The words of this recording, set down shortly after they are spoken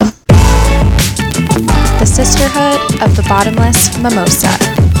Sisterhood of the Bottomless Mimosa.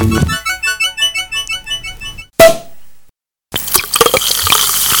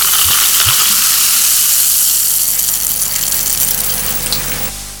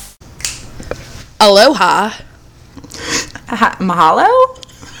 Aloha. Mahalo?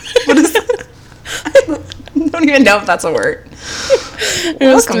 What is that? I don't even know if that's a word.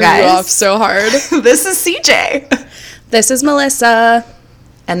 Welcome, guys. You off so hard. This is CJ. This is Melissa.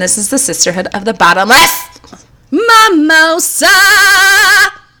 And this is the Sisterhood of the Bottomless Mimosa.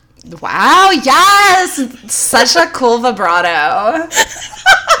 Wow, yes! Such a cool vibrato.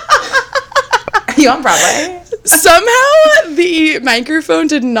 Are you on Broadway? Somehow the microphone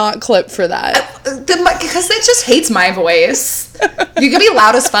did not clip for that. Because it just hates my voice. You can be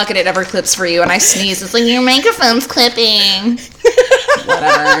loud as fuck and it never clips for you, and I sneeze. It's like, your microphone's clipping.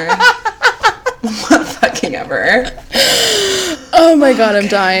 Whatever. What fucking ever. Oh my god, I'm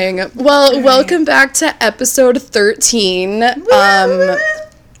dying. Well, welcome back to episode 13.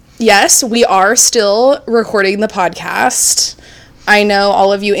 Yes, we are still recording the podcast. I know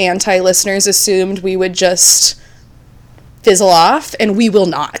all of you anti-listeners assumed we would just fizzle off, and we will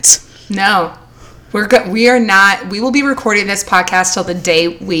not. No. We are not. We will be recording this podcast till the day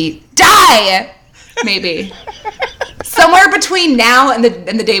we die. Maybe. Somewhere between now and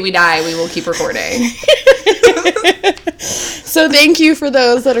the day we die, we will keep recording. So thank you for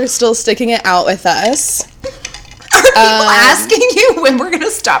those that are still sticking it out with us. Are people asking you when we're going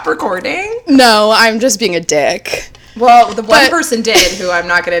to stop recording? No, I'm just being a dick. Well, the one person did, who I'm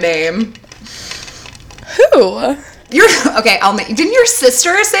not going to name. Who? Okay, didn't your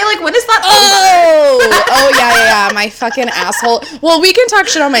sister say, like, when is that Oh, yeah, my fucking asshole. Well, we can talk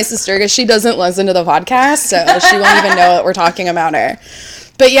shit on my sister, because she doesn't listen to the podcast, so she won't even know that we're talking about her.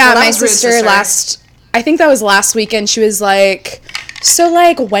 But yeah, my sister I think that was last weekend, she was like, so,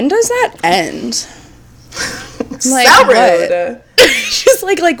 like, when does that end? I'm like, so rude. She's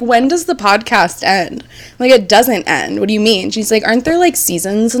like, when does the podcast end? I'm like, it doesn't end. What do you mean? She's like, aren't there, like,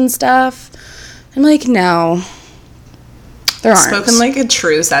 seasons and stuff? I'm like, no. There aren't. Spoken like a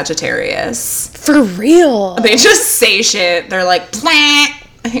true Sagittarius. For real. They just say shit. They're like, plant.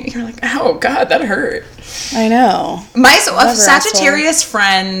 You're like, oh, God, that hurt. I know. My Sagittarius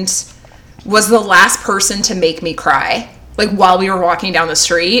friend was the last person to make me cry. Like, while we were walking down the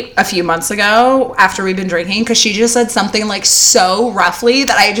street a few months ago after we'd been drinking, because she just said something, like, so roughly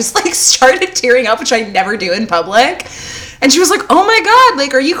that I just, like, started tearing up, which I never do in public. And she was like, oh, my God,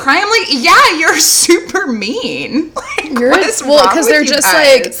 like, are you crying? I'm like, yeah, you're super mean. Like, what is wrong because they're just,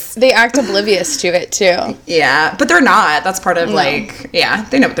 guys? like, they act oblivious to it, too. Yeah, but they're not. That's part of, like, yeah,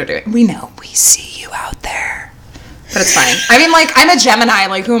 they know what they're doing. We know. We see you out there. But it's fine. I mean, like, I'm a Gemini.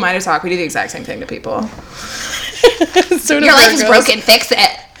 Like, who am I to talk? We do the exact same thing to people. So your life is broken. Fix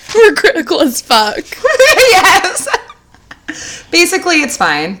it. We're critical as fuck. Yes. Basically, it's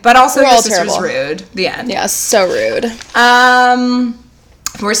fine. But also, your sister's rude. The end. Yeah, so rude.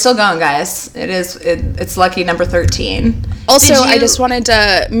 We're still going, guys. It's lucky number 13. Also, I just wanted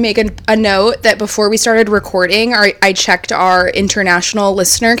to make a note that before we started recording, I checked our international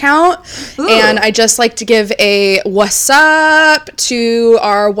listener count. Ooh. And I just like to give a what's up to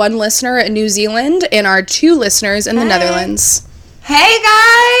our one listener in New Zealand and our 2 listeners in the Netherlands. Hey,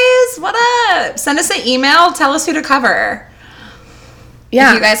 guys. What up? Send us an email. Tell us who to cover.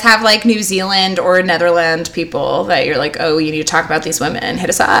 Yeah. If you guys have, like, New Zealand or Netherlands people that you're like, oh, you need to talk about these women, hit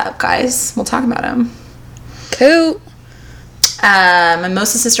us up, guys. We'll talk about them. Cool.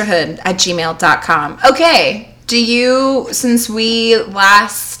 mimosasisterhood@gmail.com. Okay. Since we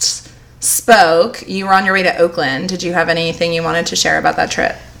last spoke, you were on your way to Oakland. Did you have anything you wanted to share about that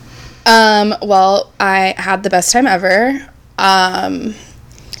trip? Well, I had the best time ever.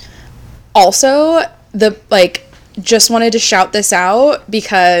 Also, just wanted to shout this out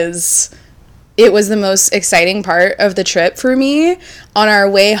because it was the most exciting part of the trip for me. On our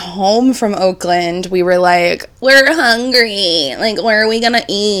way home from Oakland, we were like, we're hungry. Like, where are we gonna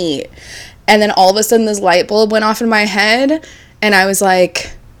eat? And then all of a sudden this light bulb went off in my head and I was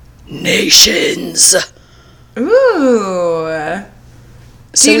like, Nations. Ooh.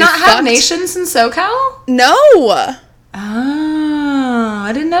 So do you not have Nations in SoCal? No. Oh,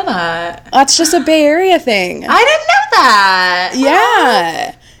 I didn't know that. That's just a Bay Area thing. I didn't know that.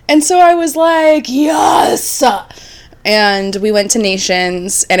 Yeah. And so I was like, yes. And we went to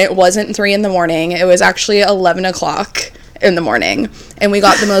Nations, and it wasn't 3 in the morning. It was actually 11 o'clock in the morning. And we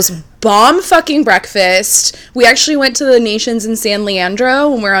got the most bomb fucking breakfast. We actually went to the Nations in San Leandro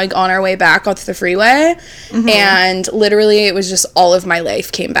when we were, like, on our way back off the freeway. Mm-hmm. And literally, it was just all of my life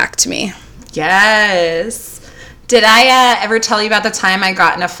came back to me. Yes. Did I ever tell you about the time I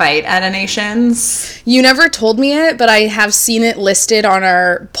got in a fight at a Nations? You never told me it, but I have seen it listed on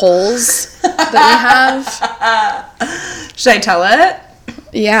our polls that we have. Should I tell it?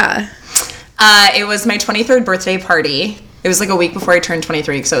 Yeah. It was my 23rd birthday party. It was like a week before I turned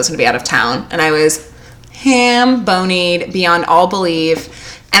 23 because I was going to be out of town. And I was ham-bonied beyond all belief.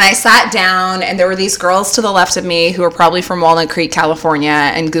 And I sat down, and there were these girls to the left of me who were probably from Walnut Creek, California,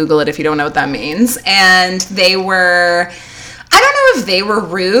 and Google it if you don't know what that means. And they were, I don't know if they were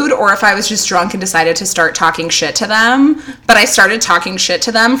rude or if I was just drunk and decided to start talking shit to them, but I started talking shit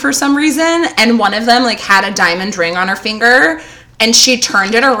to them for some reason, and one of them, like, had a diamond ring on her finger, and she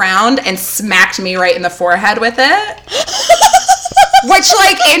turned it around and smacked me right in the forehead with it. Which,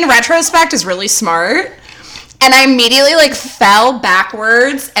 like, in retrospect is really smart. And I immediately, like, fell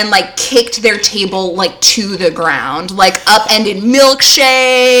backwards and, like, kicked their table, like, to the ground. Like, upended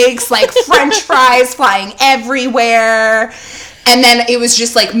milkshakes, like, French fries flying everywhere. And then it was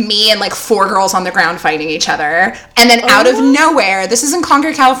just, like, me and, like, 4 girls on the ground fighting each other. And then out of nowhere, this is in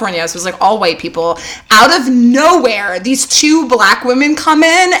Concord, California, so it was, like, all white people. Out of nowhere, these 2 black women come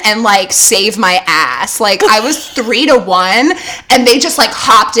in and, like, save my ass. Like, I was 3-1, and they just, like,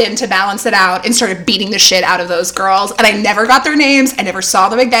 hopped in to balance it out and started beating the shit out of those girls. And I never got their names. I never saw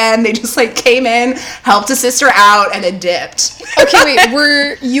them again. They just, like, came in, helped a sister out, and then dipped. Okay, wait,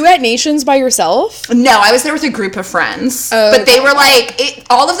 were you at Nations by yourself? No, I was there with a group of friends. Oh, but they were like,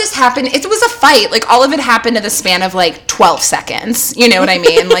 all of this happened, it was a fight. Like, all of it happened in the span of, like, 12 seconds. You know what I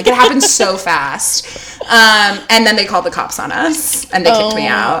mean? Like, it happened so fast. And then they called the cops on us, and they kicked me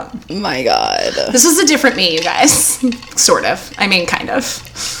out. My God. This was a different me, you guys. Sort of. I mean, kind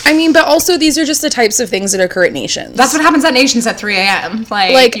of. I mean, but also these are just the types of things that occur at Nations. That's what happens at Nations at 3 a.m.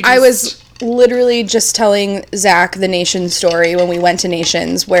 Like I was literally just telling Zach the Nations story when we went to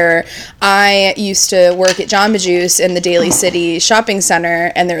Nations, where I used to work at Jamba Juice in the Daly City shopping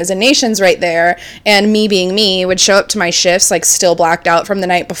center, and there was a Nations right there, and me being me would show up to my shifts like still blacked out from the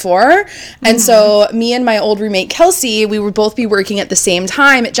night before. And so me and my old roommate Kelsey, we would both be working at the same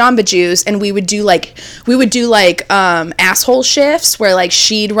time at Jamba Juice, and we would do like asshole shifts where like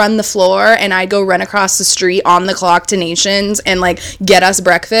she'd run the floor and I'd go run across the street on the clock to Nations and like get us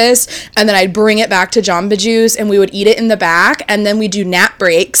breakfast, and then I'd bring it back to Jamba Juice and we would eat it in the back, and then we do nap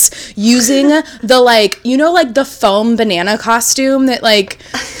breaks using the like, you know, like the foam banana costume that like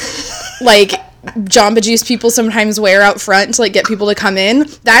Jamba Juice people sometimes wear out front to like get people to come in.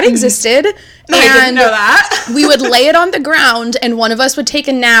 That existed. No, I didn't know that. We would lay it on the ground, and one of us would take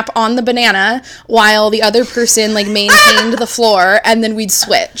a nap on the banana while the other person like maintained the floor, and then we'd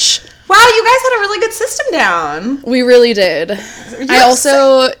switch. Wow, you guys had a really good system down. We really did. I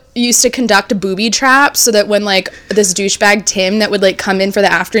also used to conduct booby traps so that when like this douchebag Tim that would like come in for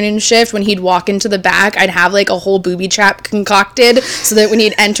the afternoon shift, when he'd walk into the back, I'd have like a whole booby trap concocted so that when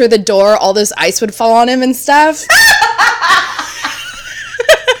he'd enter the door, all this ice would fall on him and stuff.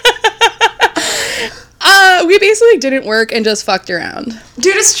 We basically didn't work and just fucked around.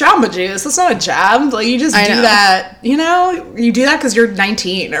 Dude, it's Jamba Juice. That's not a job. Like, you just do that, you know? You do that because you're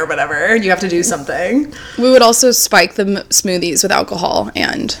 19 or whatever, and you have to do something. We would also spike the smoothies with alcohol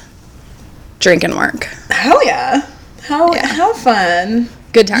and drink and work. Hell yeah. How fun.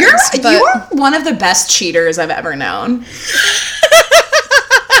 Good times. You're one of the best cheaters I've ever known.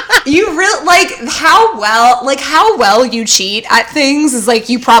 You really, how well you cheat at things is, like,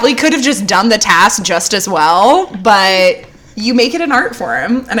 you probably could have just done the task just as well, but you make it an art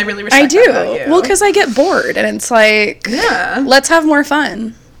form, and I really respect that about you. Well, because I get bored, and it's like, let's have more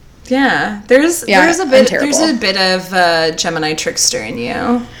fun. Yeah, there's a bit of Gemini trickster in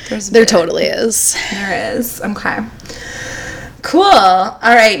you. There totally is. There is. Okay. Cool. All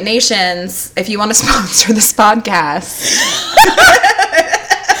right, Nations, if you want to sponsor this podcast.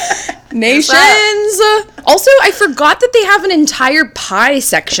 Nations. Also, I forgot that they have an entire pie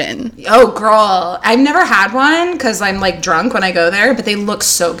section. Oh, girl. I've never had one because I'm, like, drunk when I go there, but they look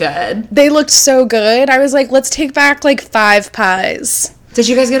so good. They looked so good. I was like, let's take back, like, 5 pies. Did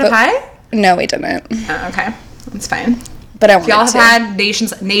you guys get a pie? No, we didn't. Oh, okay. That's fine. But I wanted to. If y'all have had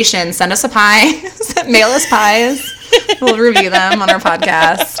Nations, send us a pie. Mail us pies. We'll review them on our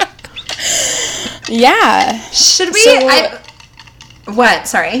podcast. Yeah. Should we... What?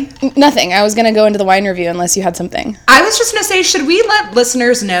 Sorry. Nothing. I was going to go into the wine review unless you had something. I was just going to say, should we let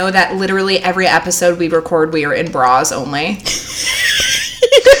listeners know that literally every episode we record, we are in bras only?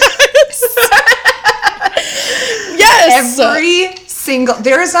 Yes.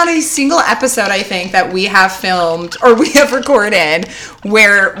 There is not a single episode, I think, that we have filmed or we have recorded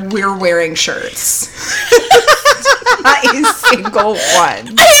where we're wearing shirts. Not a single one.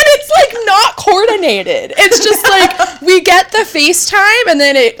 And it's like not coordinated. It's just like we get the FaceTime and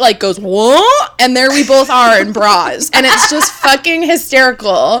then it like goes, whoa, and there we both are in bras. And it's just fucking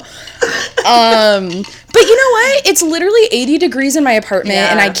hysterical. But you know what? It's literally 80 degrees in my apartment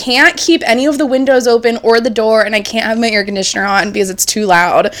and I can't keep any of the windows open or the door and I can't have my air conditioner on because it's too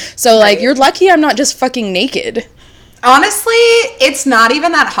loud. So like you're lucky I'm not just fucking naked. Honestly, it's not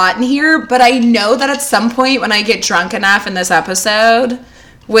even that hot in here, but I know that at some point when I get drunk enough in this episode,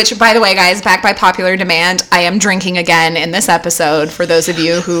 which, by the way, guys, back by popular demand, I am drinking again in this episode for those of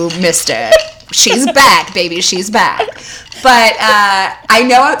you who missed it. She's back, baby. She's back. But I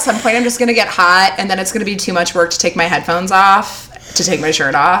know at some point I'm just going to get hot, and then it's going to be too much work to take my headphones off, to take my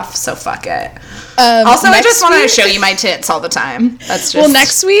shirt off, so fuck it. Also, I just want to show you my tits all the time. That's just... Well,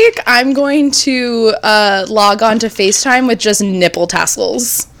 next week, I'm going to log on to FaceTime with just nipple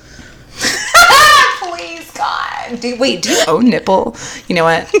tassels. Please, God. Do you own nipple? You know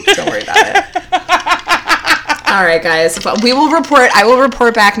what? Don't worry about it. All right, guys. We will report. I will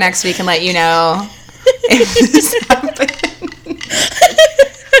report back next week and let you know if this happened.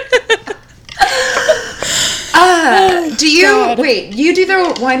 You do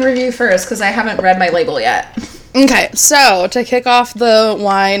the wine review first because I haven't read my label yet. Okay, so to kick off the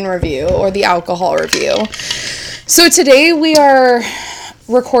wine review or the alcohol review. So today we are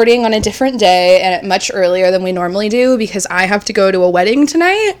recording on a different day and much earlier than we normally do because I have to go to a wedding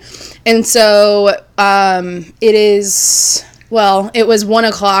tonight. And so it was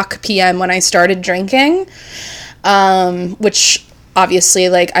 1:00 p.m. when I started drinking, which obviously,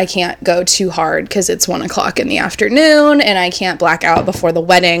 like, I can't go too hard because it's 1:00 in the afternoon and I can't black out before the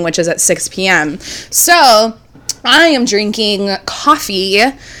wedding, which is at 6 p.m. So I am drinking coffee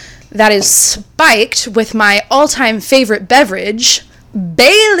that is spiked with my all-time favorite beverage,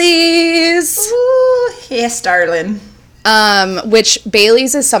 Bailey's. Ooh, yes, darling. Which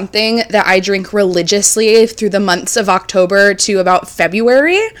Bailey's is something that I drink religiously through the months of October to about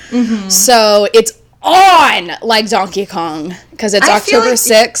February. Mm-hmm. So it's on like Donkey Kong because it's October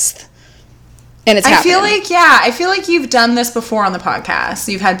 6th and it's happening. I feel like you've done this before on the podcast.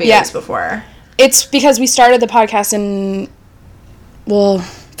 You've had Bailey's before. It's because we started the podcast in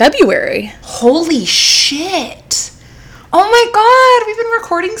February. Holy shit. Oh my God, we've been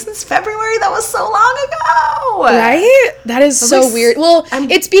recording since February. That was so long ago. Right? That is so weird. Well,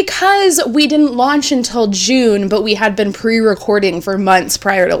 it's because we didn't launch until June, but we had been pre-recording for months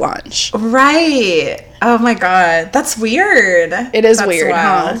prior to launch. Right. Oh my God. That's weird. It is weird,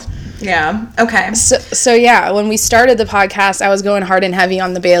 huh? Yeah. Okay. So yeah, when we started the podcast, I was going hard and heavy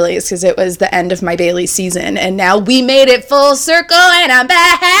on the Baileys because it was the end of my Bailey's season, and now we made it full circle and I'm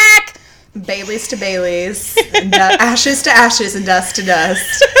back. Bailey's to Bailey's, ashes to ashes, and dust to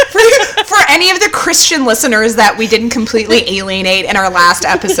dust. For any of the Christian listeners that we didn't completely alienate in our last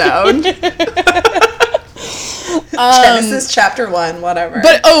episode. Genesis chapter 1, whatever.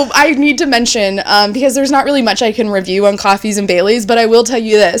 But, I need to mention, because there's not really much I can review on coffees and Baileys, but I will tell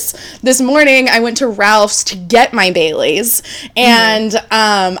you this. This morning, I went to Ralph's to get my Baileys, and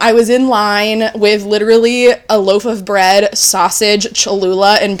I was in line with literally a loaf of bread, sausage,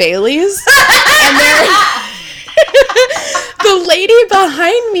 Cholula, and Baileys. And the lady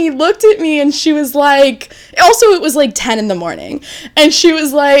behind me looked at me, and she was like, also, it was like 10 in the morning, and she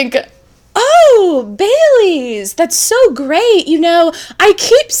was like, "Oh, Bailey's, that's so great. You know, I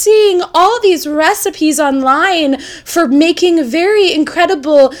keep seeing all these recipes online for making very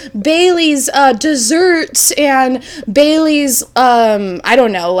incredible Bailey's desserts and Bailey's, I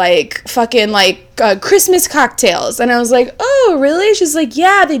don't know, like fucking like Christmas cocktails." And I was like, "Oh, really?" She's like,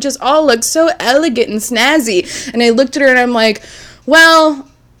 "Yeah, they just all look so elegant and snazzy." And I looked at her and I'm like, well,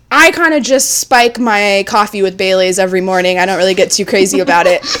 I kind of just spike my coffee with Bailey's every morning. I don't really get too crazy about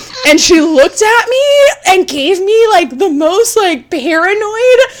it. And she looked at me and gave me, like, the most, like,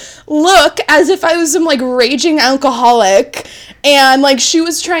 paranoid look as if I was some, like, raging alcoholic. And, like, she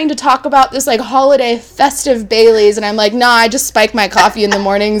was trying to talk about this, like, holiday festive Bailey's. And I'm like, nah, I just spike my coffee in the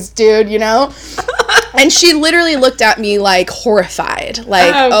mornings, dude, you know? And she literally looked at me, like, horrified.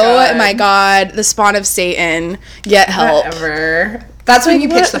 Like, oh my God, the spawn of Satan, get help. Whatever. That's when you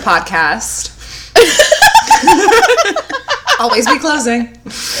pitch the podcast. Always be closing.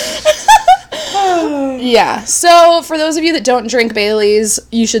 Yeah. So for those of you that don't drink Bailey's,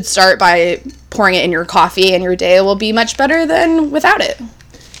 you should start by pouring it in your coffee, and your day will be much better than without it.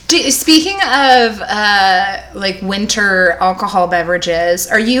 Speaking of like winter alcohol beverages,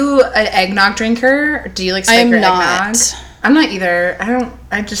 are you an eggnog drinker? Do you like spike your eggnog? I'm not either.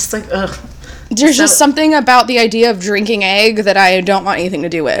 I just like ugh. There's just something about the idea of drinking egg that I don't want anything to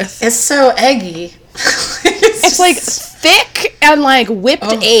do with. It's so eggy. it's like thick and like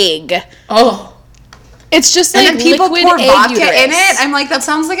whipped egg. Oh. It's just like and then people liquid pour egg vodka uterus. in it. I'm like, that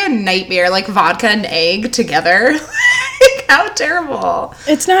sounds like a nightmare. Like vodka and egg together. Like, how terrible.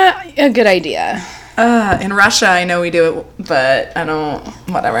 It's not a good idea. In Russia, I know we do it, but I don't,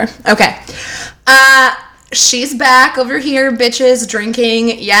 whatever. Okay. She's back over here, bitches,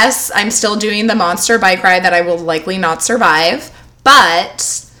 drinking. Yes, I'm still doing the monster bike ride that I will likely not survive,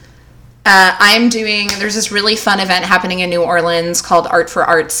 but there's this really fun event happening in New Orleans called Art for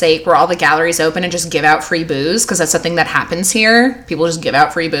Art's Sake, where all the galleries open and just give out free booze, because that's something that happens here. People just give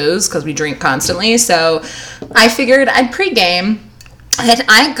out free booze because we drink constantly. So I figured I'd pregame. And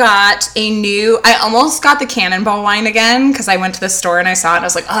I almost got the Cannonball wine again, because I went to the store and I saw it and I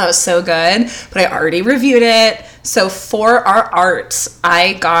was like, oh, it was so good, but I already reviewed it. So for our art,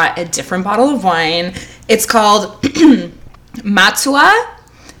 I got a different bottle of wine. It's called Matua,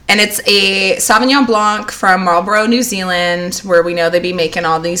 and it's a Sauvignon Blanc from Marlborough, New Zealand, where we know they be making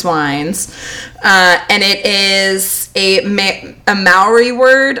all these wines. And it is a Maori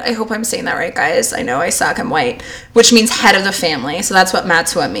word. I hope I'm saying that right, guys. I know I suck. I'm white. Which means head of the family. So that's what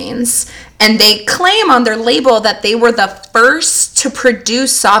Matua means. And they claim on their label that they were the first to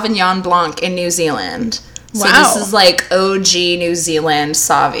produce Sauvignon Blanc in New Zealand. So wow. This is like OG New Zealand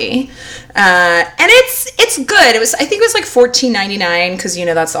Savi. And it's good. I think it was like $14.99, because you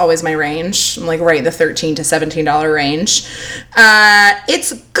know that's always my range. I'm like right in the $13 to $17 range.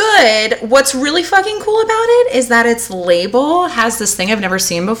 It's good. What's really fucking cool about it is that its label has this thing I've never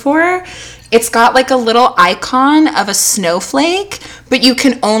seen before. It's got like a little icon of a snowflake, but you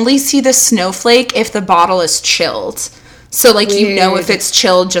can only see the snowflake if the bottle is chilled. So, like, weird. You know if it's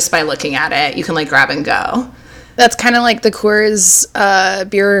chilled just by looking at it. You can, like, grab and go. That's kind of like the Coors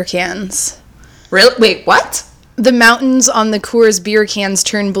beer cans. Really? Wait, what? The mountains on the Coors beer cans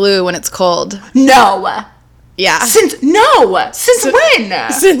turn blue when it's cold. No. Yeah. Since when?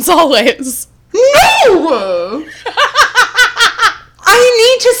 Since always. No! I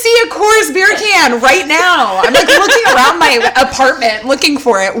need to see a Coors beer can right now. I'm, like, looking around my apartment looking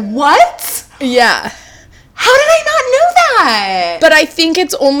for it. What? Yeah. How did I not know that? But I think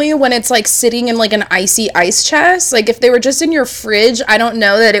it's only when it's, like, sitting in, like, an icy ice chest. Like, if they were just in your fridge, I don't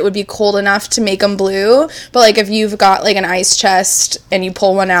know that it would be cold enough to make them blue. But, like, if you've got, like, an ice chest and you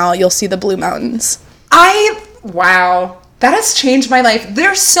pull one out, you'll see the blue mountains. Wow. That has changed my life.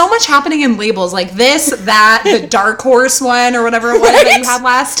 There's so much happening in labels. Like this, that, the Dark Horse one, or whatever it was that you had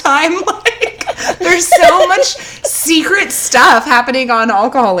last time. Like, there's so much secret stuff happening on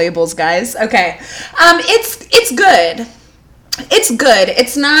alcohol labels, guys. Okay. It's good. It's good.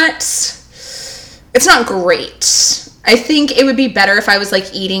 It's not great. I think it would be better if I was,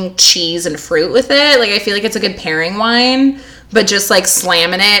 like, eating cheese and fruit with it. Like, I feel like it's a good pairing wine. But just, like,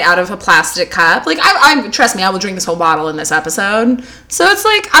 slamming it out of a plastic cup. Like, I trust me, I will drink this whole bottle in this episode. So it's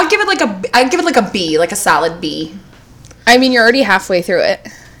like, I'd give it like a B, like a solid B. I mean, you're already halfway through it.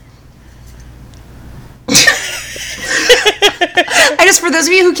 For those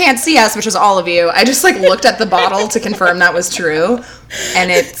of you who can't see us, which is all of you, I just, like, looked at the bottle to confirm that was true. And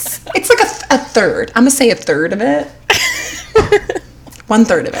it's like a third. I'm gonna say a third of it.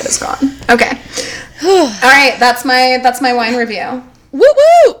 1/3 of it is gone. Okay. All right, that's my wine review. Woo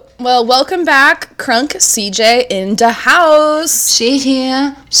woo! Well, welcome back, Crunk CJ in the house. She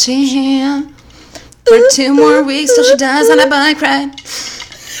here for 2 more weeks till she dies on a bike ride.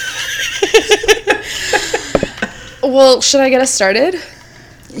 Well, should I get us started?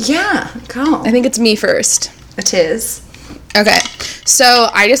 Yeah, go. I think it's me first. It is. Okay, so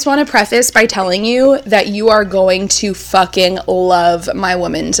I just want to preface by telling you that you are going to fucking love my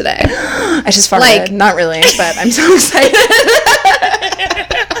woman today. I just farted. Like, not really, but I'm so excited.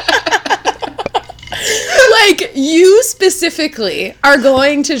 Like, you specifically are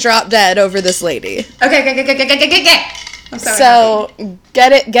going to drop dead over this lady. Okay. So,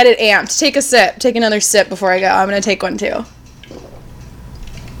 get it amped. Take a sip. Take another sip before I go. I'm going to take one, too.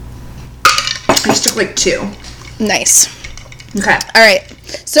 I just took, like, 2. Nice. Okay. All right.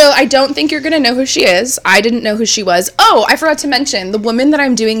 So I don't think you're going to know who she is. I didn't know who she was. Oh, I forgot to mention, the woman that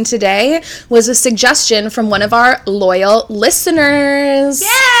I'm doing today was a suggestion from one of our loyal listeners.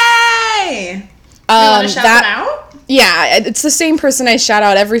 Yay! You want to shout them out? Yeah, it's the same person I shout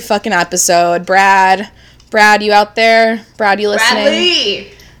out every fucking episode. Brad, you out there? Brad, you listening?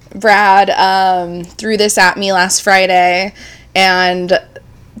 Brad threw this at me last Friday and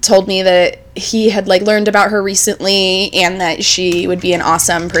told me that he had, like, learned about her recently and that she would be an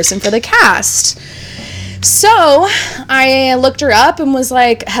awesome person for the cast. So I looked her up and was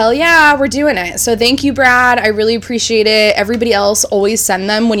like, hell yeah, we're doing it. So thank you, Brad. I really appreciate it. Everybody else, always send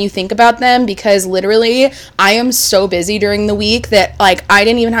them when you think about them, because literally I am so busy during the week that like I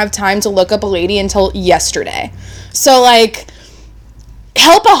didn't even have time to look up a lady until yesterday. So like,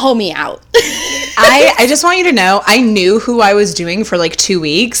 help a homie out. I just want you to know, I knew who I was doing for like 2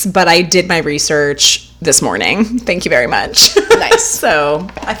 weeks, but I did my research this morning. Thank you very much. Nice. So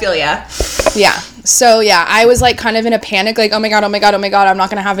I feel ya. Yeah. So yeah, I was like kind of in a panic, like, oh my God, I'm not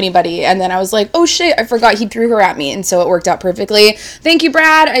gonna have anybody. And then I was like, oh shit, I forgot he threw her at me. And so it worked out perfectly. Thank you,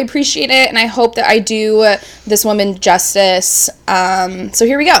 Brad. I appreciate it. And I hope that I do this woman justice. So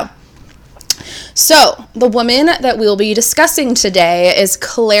here we go. So, the woman that we'll be discussing today is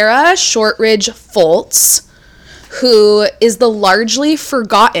Clara Shortridge Foltz, who is the largely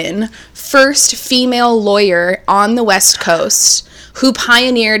forgotten first female lawyer on the West Coast who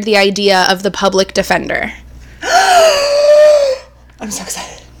pioneered the idea of the public defender. I'm so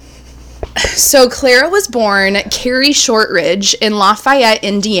excited. So Clara was born Carrie Shortridge in Lafayette,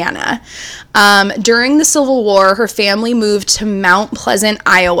 Indiana. During the Civil War, her family moved to Mount Pleasant,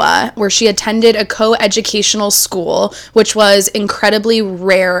 Iowa, where she attended a co-educational school, which was incredibly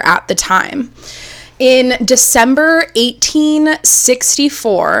rare at the time. In December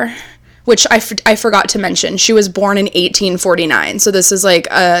 1864, which I forgot to mention, she was born in 1849, so this is like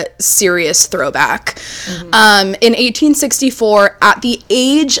a serious throwback. Mm-hmm. In 1864, at the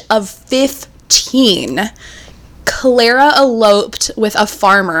age of 15, Clara eloped with a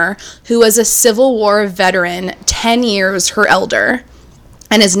farmer who was a Civil War veteran 10 years her elder,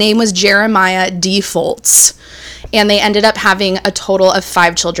 and his name was Jeremiah D. Foltz, and they ended up having a total of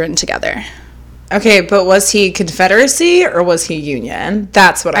 5 children together. Okay, but was he Confederacy or was he Union?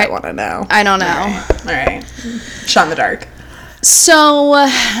 That's what I want to know. I don't know. All right. Shot in the dark. So,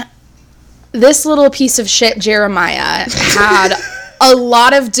 this little piece of shit, Jeremiah, had a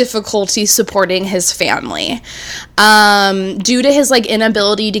lot of difficulty supporting his family. Due to his like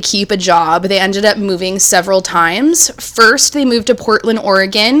inability to keep a job, they ended up moving several times. First, they moved to Portland,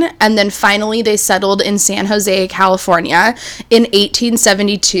 Oregon, and then finally they settled in San Jose, California in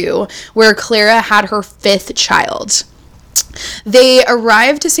 1872, where Clara had her 5th child. They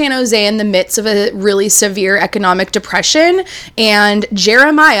arrived to San Jose in the midst of a really severe economic depression, and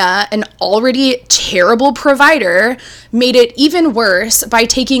Jeremiah, an already terrible provider, made it even worse by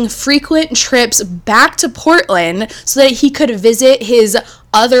taking frequent trips back to Portland so that he could visit his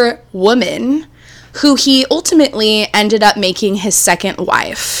other woman, who he ultimately ended up making his second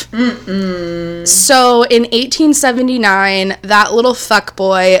wife. So in 1879, that little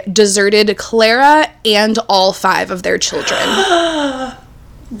fuckboy deserted Clara and all 5 of their children.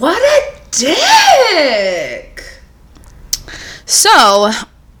 What a dick! So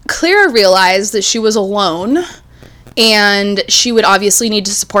Clara realized that she was alone, and she would obviously need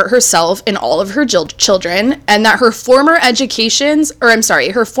to support herself and all of her children, and that her former occupations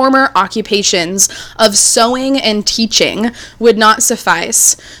of sewing and teaching would not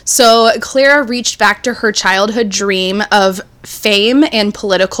suffice. So Clara reached back to her childhood dream of fame and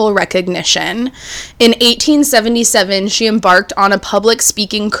political recognition. In 1877, she embarked on a public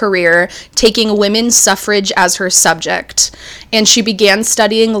speaking career, taking women's suffrage as her subject, and she began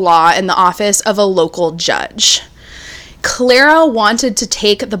studying law in the office of a local judge. Clara wanted to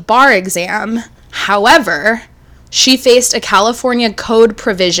take the bar exam. However, she faced a California code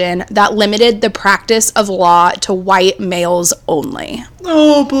provision that limited the practice of law to white males only.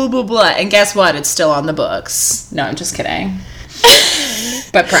 Oh, blah, blah, blah. And guess what? It's still on the books. No, I'm just kidding.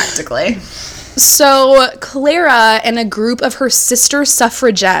 But practically. So Clara and a group of her sister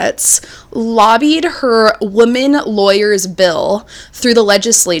suffragettes lobbied her women lawyers bill through the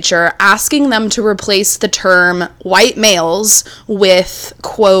legislature, asking them to replace the term white males with,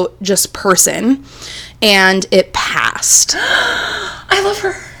 quote, just person, and it passed. I love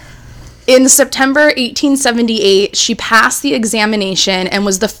her. In September 1878, she passed the examination and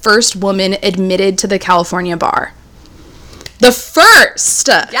was the first woman admitted to the California bar. The first!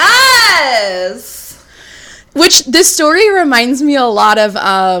 Yes! Which, this story reminds me a lot of,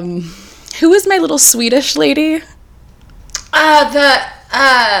 who was my little Swedish lady?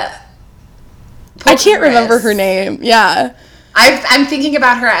 I can't remember her name. Yeah. I'm thinking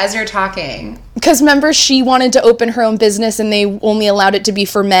about her as you're talking. Because remember, she wanted to open her own business and they only allowed it to be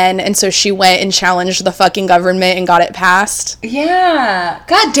for men, and so she went and challenged the fucking government and got it passed. Yeah.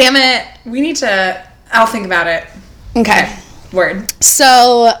 God damn it. We need to... I'll think about it. Okay. Word.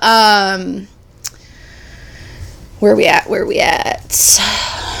 So, where are we at?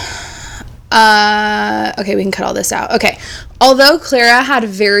 Okay, we can cut all this out. Okay. Although Clara had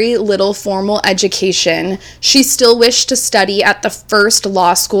very little formal education, she still wished to study at the first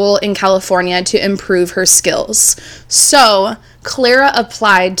law school in California to improve her skills. So, Clara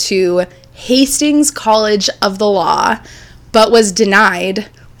applied to Hastings College of the Law, but was denied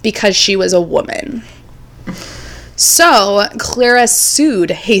because she was a woman. So, Clara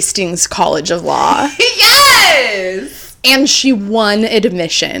sued Hastings College of Law. Yes! And she won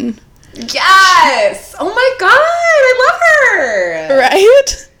admission. Yes! Oh my god, I love her!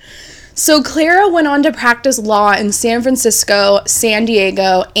 Right? So Clara went on to practice law in San Francisco, San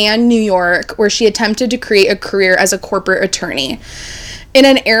Diego, and New York, where she attempted to create a career as a corporate attorney. In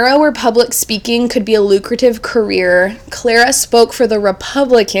an era where public speaking could be a lucrative career, Clara spoke for the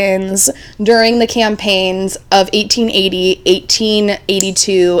Republicans during the campaigns of 1880,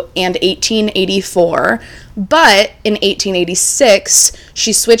 1882, and 1884. But in 1886,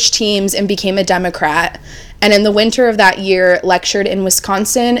 she switched teams and became a Democrat, and in the winter of that year lectured in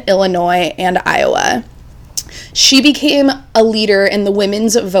Wisconsin, Illinois, and Iowa. She became a leader in the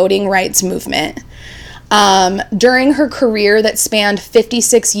women's voting rights movement. During her career that spanned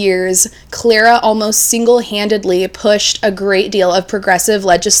 56 years, Clara almost single-handedly pushed a great deal of progressive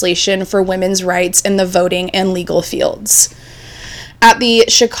legislation for women's rights in the voting and legal fields. At the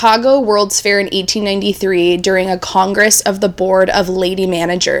Chicago World's Fair in 1893, during a Congress of the Board of Lady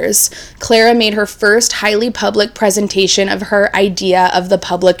Managers, Clara made her first highly public presentation of her idea of the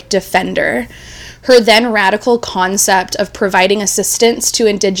public defender. Her then radical concept of providing assistance to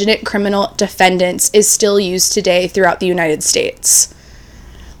indigent criminal defendants is still used today throughout the United States.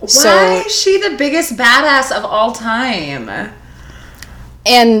 Why is she the biggest badass of all time?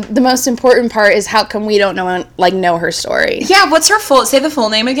 And the most important part is how come we don't know her story. Yeah, what's her say the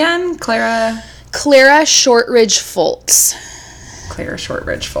full name again? Clara Shortridge Foltz. Clara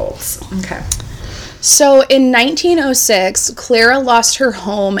Shortridge Foltz. Okay. So in 1906, Clara lost her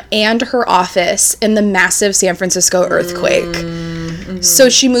home and her office in the massive San Francisco earthquake. Mm-hmm. So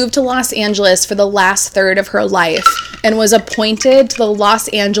she moved to Los Angeles for the last third of her life and was appointed to the Los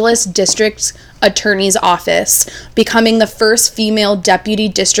Angeles District Attorney's Office, becoming the first female deputy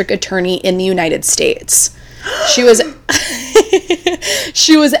district attorney in the United States. She was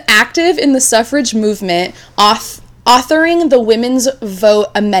active in the suffrage movement, authoring the Women's Vote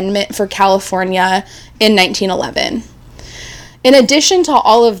Amendment for California in 1911. In addition to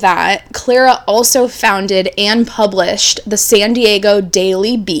all of that, Clara also founded and published the San Diego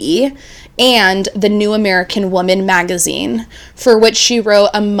Daily Bee and the New American Woman magazine, for which she wrote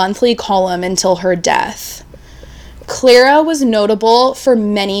a monthly column until her death. Clara was notable for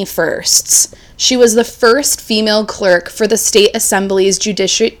many firsts. She was the first female clerk for the State Assembly's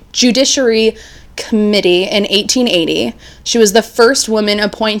Judiciary Committee in 1880. She was the first woman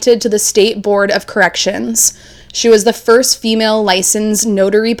appointed to the State Board of Corrections. She was the first female licensed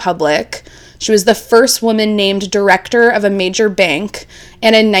notary public. She was the first woman named director of a major bank.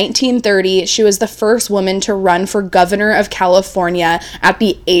 And in 1930, she was the first woman to run for governor of California at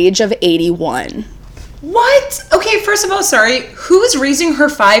the age of 81. What? Okay, first of all, sorry. Who's raising her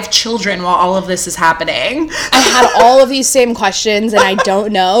 5 children while all of this is happening? I had all of these same questions, and I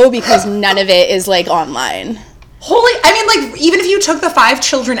don't know because none of it is, online. Even if you took the 5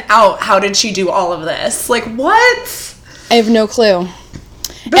 children out, how did she do all of this? What? I have no clue.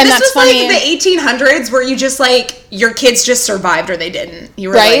 But this was funny. The 1800s where you just, your kids just survived or they didn't. You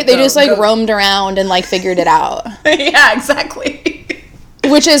were right? They just, roamed around and, figured it out. Yeah, exactly.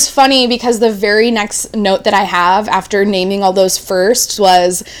 Which is funny because the very next note that I have after naming all those firsts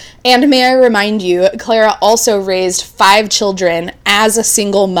was, and may I remind you, Clara also raised 5 children as a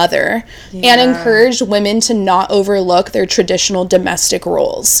single mother and encouraged women to not overlook their traditional domestic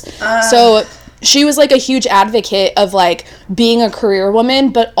roles. So she was a huge advocate of being a career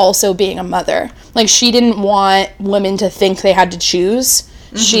woman, but also being a mother. She didn't want women to think they had to choose.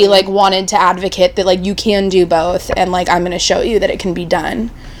 Mm-hmm. She wanted to advocate that you can do both, and I'm going to show you that it can be done.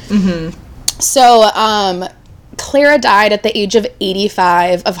 Mm-hmm. So Clara died at the age of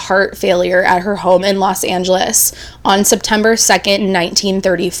 85 of heart failure at her home in Los Angeles on September 2nd,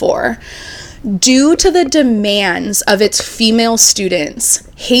 1934. Due to the demands of its female students,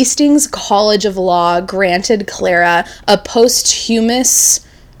 Hastings College of Law granted Clara a posthumous,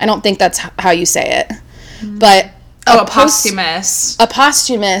 I don't think that's how you say it, but a posthumous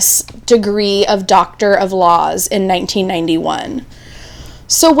degree of Doctor of Laws in 1991.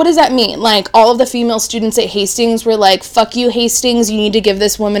 So what does that mean? All of the female students at Hastings were fuck you, Hastings, you need to give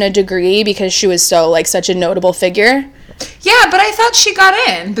this woman a degree because she was so, such a notable figure? Yeah, but I thought she got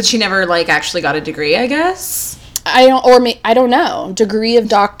in, but she never, actually got a degree, I guess. I don't know. Degree of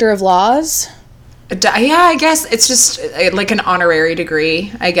Doctor of Laws? I guess it's just like an honorary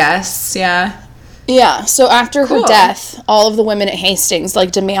degree, I guess. Yeah. Yeah, so after her death, all of the women at Hastings,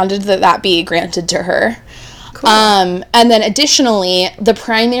 like, demanded that be granted to her. Cool. And then additionally, the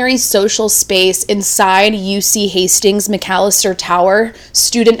primary social space inside UC Hastings McAllister Tower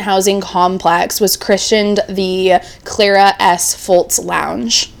student housing complex was christened the Clara S. Foltz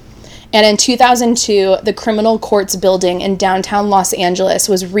Lounge. And in 2002, the Criminal Courts Building in downtown Los Angeles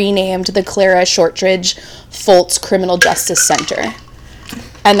was renamed the Clara Shortridge Foltz Criminal Justice Center.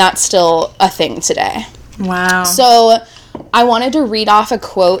 And that's still a thing today. Wow. So I wanted to read off a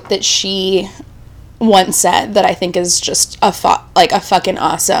quote that she once said that I think is just a fucking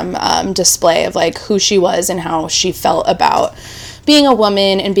awesome display of, like, who she was and how she felt about being a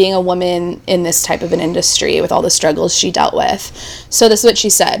woman and being a woman in this type of an industry with all the struggles she dealt with. So this is what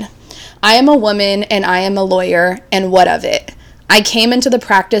she said. I am a woman and I am a lawyer, and what of it? I came into the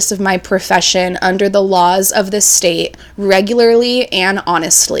practice of my profession under the laws of this state regularly and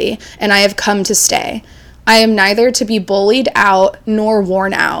honestly, and I have come to stay. I am neither to be bullied out nor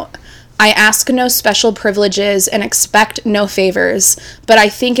worn out. I ask no special privileges and expect no favors, but I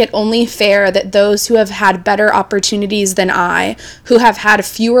think it only fair that those who have had better opportunities than I, who have had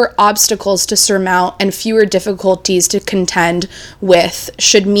fewer obstacles to surmount and fewer difficulties to contend with,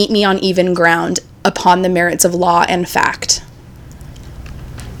 should meet me on even ground upon the merits of law and fact.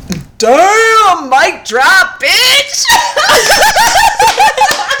 Damn, mic drop, bitch!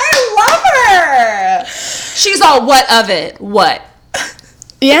 I love her! She's all, what of it? What?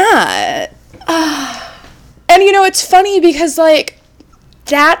 Yeah. And, you know, it's funny because, like,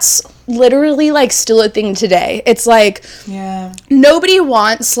 that's literally, like, still a thing today. It's like, yeah, nobody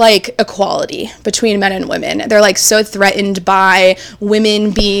wants, like, equality between men and women. They're, like, so threatened by women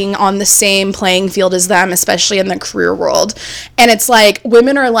being on the same playing field as them, especially in the career world. And it's like,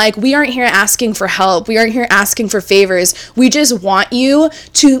 women are like, we aren't here asking for help. We aren't here asking for favors. We just want you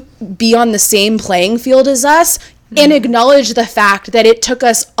to be on the same playing field as us. And acknowledge the fact that it took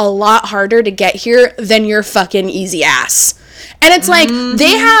us a lot harder to get here than your fucking easy ass. And it's like,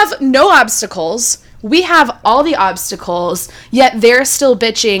 they have no obstacles. We have all the obstacles, yet they're still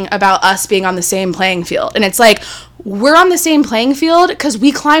bitching about us being on the same playing field. And it's like, we're on the same playing field because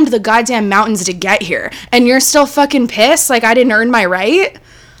we climbed the goddamn mountains to get here. And you're still fucking pissed like I didn't earn my right?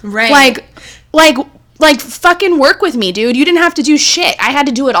 Right. Like fucking work with me, dude. You didn't have to do shit. I had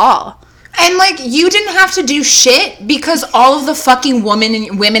to do it all. And, like, you didn't have to do shit because all of the fucking women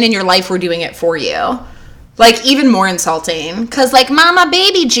in your life were doing it for you. Like, even more insulting. Because, like, mama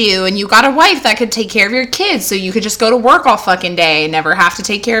babied you and you got a wife that could take care of your kids so you could just go to work all fucking day and never have to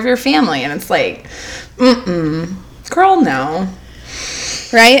take care of your family. And it's like, girl, no.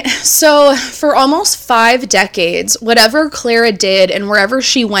 Right? So for almost 5 decades, whatever Clara did and wherever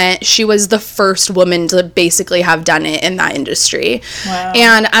she went, she was the first woman to basically have done it in that industry. Wow.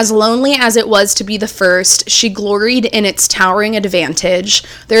 And as lonely as it was to be the first, she gloried in its towering advantage.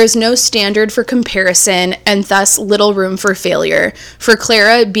 There is no standard for comparison and thus little room for failure. For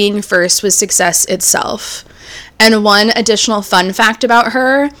Clara, being first was success itself. And one additional fun fact about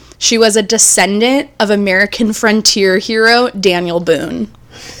her, she was a descendant of American frontier hero Daniel Boone.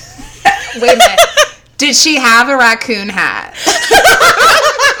 Wait a minute. Did she have a raccoon hat? That's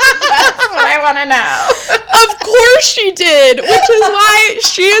what I want to know. Of course she did, which is why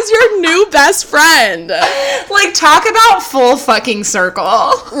she is your new best friend. Like, talk about full fucking circle.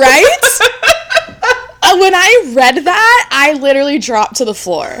 Right? When I read that, I literally dropped to the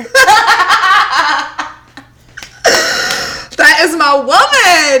floor. That is my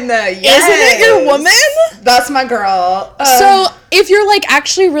woman. Yes. Isn't it your woman? That's my girl. So if you're like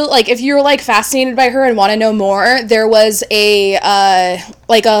actually really like if you're like fascinated by her and want to know more, there was a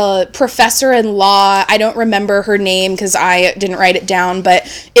like a professor in law. I don't remember her name because I didn't write it down,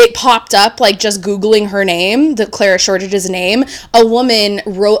 but it popped up like just Googling her name, the Clara Shortridge's name. A woman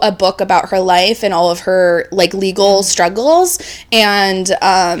wrote a book about her life and all of her like legal struggles, and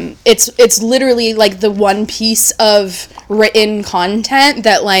it's literally like the one piece of written content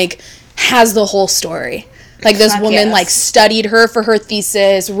that like has the whole story. Like, this woman, like, studied her for her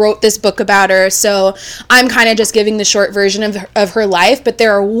thesis, wrote this book about her. So I'm kind of just giving the short version of her life, but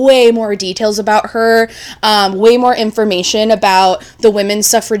there are way more details about her, way more information about the women's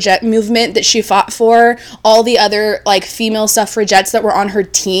suffragette movement that she fought for, all the other, like, female suffragettes that were on her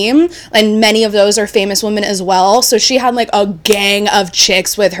team, and many of those are famous women as well. So she had, like, a gang of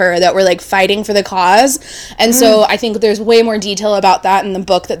chicks with her that were, like, fighting for the cause. And so I think there's way more detail about that in the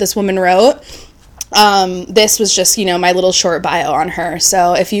book that this woman wrote. This was just, you know, my little short bio on her.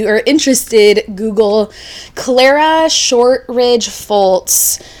 So if you are interested, Google Clara Shortridge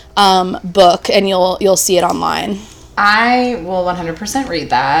Foltz, book, and you'll see it online. I will 100% read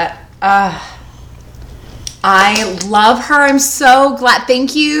that. I love her. I'm so glad.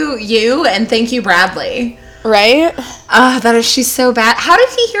 Thank you, and thank you, Bradley. Right? She's so bad. How did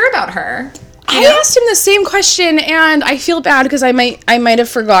he hear about her? I asked him the same question, and I feel bad because I might have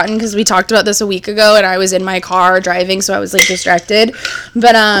forgotten, because we talked about this a week ago, and I was in my car driving, so I was like distracted.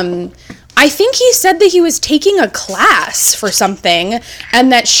 But I think he said that he was taking a class for something,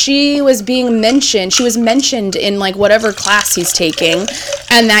 and that she was mentioned in like whatever class he's taking,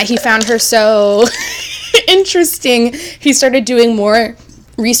 and that he found her so interesting. He started doing more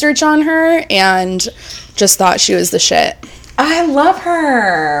research on her and just thought she was the shit. I love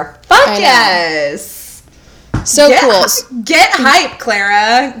her. Fuck yes. So cool. Get hype,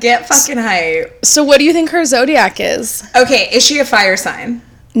 Clara. Get fucking hype. So what do you think her zodiac is? Okay, is she a fire sign?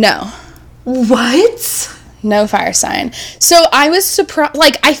 No. What? No fire sign. So I was surprised.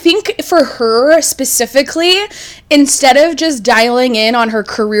 Like, I think for her specifically, instead of just dialing in on her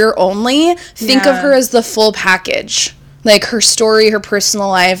career only, think of her as the full package. Like, her story, her personal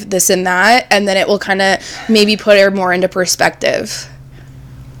life, this and that, and then it will kind of maybe put her more into perspective.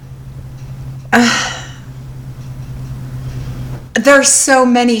 There's so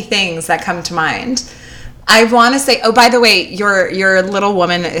many things that come to mind. I want to say, oh, by the way, your little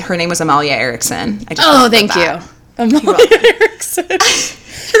woman, her name was Amalia Erickson. Thank you. Amalia Erickson.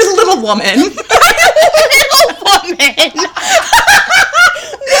 Your little woman. Little woman.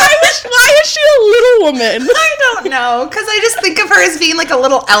 Why is she a little woman? I don't know, because I just think of her as being like a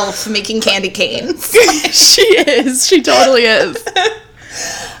little elf making candy canes. She is. She totally is.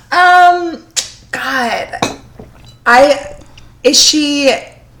 God. Is she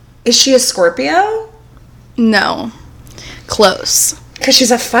a Scorpio? No. Close. Because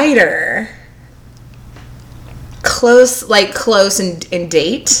she's a fighter. Close in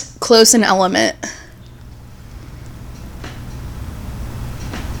date? Close in element.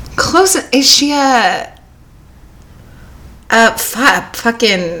 Close. Is she a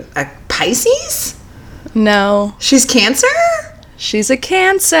Pisces? No. She's Cancer? She's a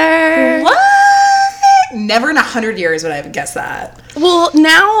Cancer. What? Never in 100 years would I have guessed that. Well,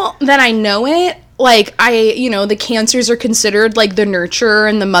 now that I know it, like, the Cancers are considered, like, the nurturer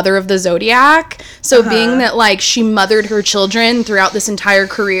and the mother of the zodiac. So being that, like, she mothered her children throughout this entire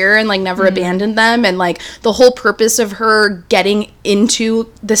career and, like, never abandoned them. And, like, the whole purpose of her getting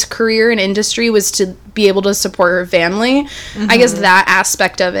into this career and industry was to be able to support her family. I guess that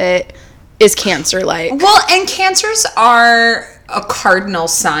aspect of it is Cancer-like. Well, and Cancers are a cardinal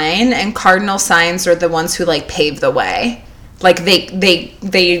sign, and cardinal signs are the ones who, like, pave the way. Like,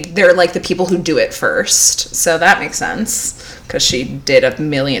 they're like the people who do it first. So that makes sense, because she did a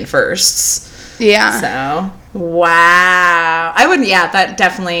million firsts. Yeah. So, wow. I would, that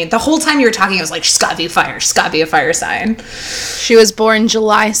definitely, the whole time you were talking, I was like, she's gotta be fire. She's gotta be a fire sign. She was born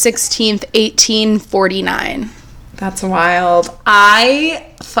July 16th, 1849. That's wild.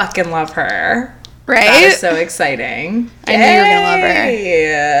 I fucking love her. Right? That is so exciting. I knew you were gonna love her.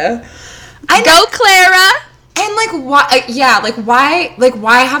 Yeah. Go, Clara! And, why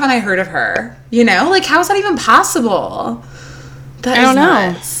haven't I heard of her? You know? Like, how is that even possible? I don't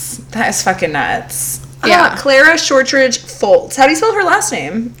know. Nuts. That is fucking nuts. Yeah. Clara Shortridge Foltz. How do you spell her last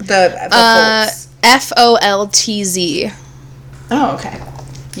name? The Foltz. Foltz. Oh, okay.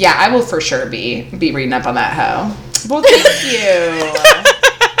 Yeah, I will for sure be reading up on that hoe. Well, thank you.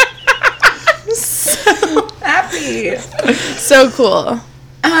 I'm so happy. So cool.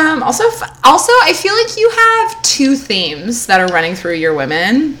 Also, I feel like you have two themes that are running through your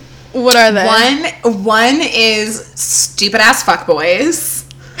women. What are they? One is stupid ass fuckboys,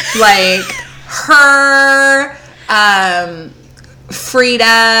 like her, Frida,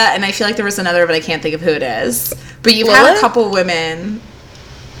 and I feel like there was another, but I can't think of who it is. But you've had a couple women.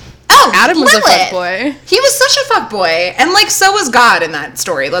 Oh, Adam was Lilith. a fuckboy. He was such a fuckboy, and like so was God in that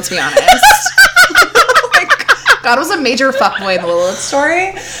story. Let's be honest. God was a major fuckboy in the Lilith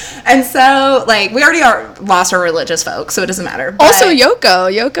story. And so, like, we already lost our religious folks, so it doesn't matter. But also,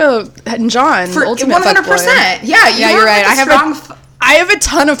 Yoko and John, ultimate 100%. Fuckboy. Yeah, you're right. I have a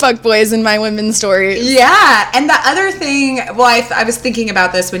ton of fuckboys in my women's stories. Yeah, and the other thing, well, I was thinking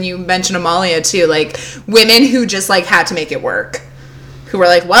about this when you mentioned Amalia, too. Like, women who just, like, had to make it work. Who were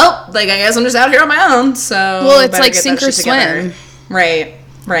like, well, like, I guess I'm just out here on my own, so... Well, it's like sink or swim. Right.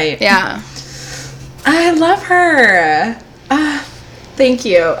 Yeah. I love her. Thank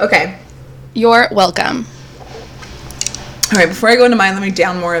you. Okay. You're welcome. All right, before I go into mine, let me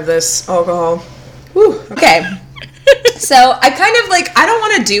down more of this alcohol. Whew. Okay. So I kind of I don't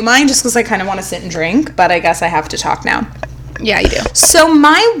want to do mine just because I kind of want to sit and drink, but I guess I have to talk now. Yeah, you do. So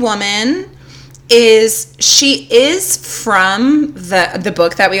my woman she is from the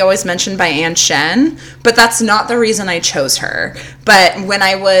book that we always mention by Anne Shen, but that's not the reason I chose her. But when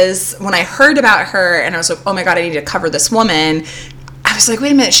I heard about her and I was like, oh my God, I need to cover this woman, I was like,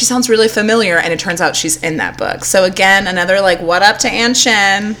 wait a minute, she sounds really familiar, and it turns out she's in that book. So again, another like, what up to Anne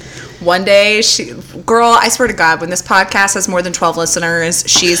Shen? One day, girl, I swear to God, when this podcast has more than 12 listeners,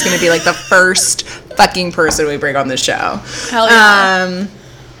 she's going to be like the first fucking person we bring on the show. Hell yeah.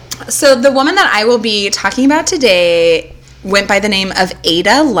 So the woman that I will be talking about today went by the name of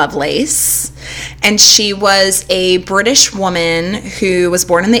Ada Lovelace, and she was a British woman who was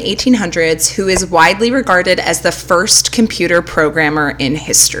born in the 1800s, who is widely regarded as the first computer programmer in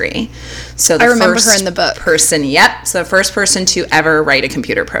history. So I remember her in the book. So the first person to ever write a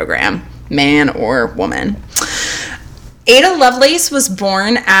computer program, man or woman. Ada Lovelace was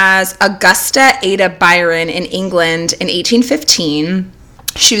born as Augusta Ada Byron in England in 1815.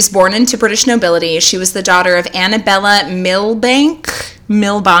 She was born into British nobility. She was the daughter of Annabella Milbanke,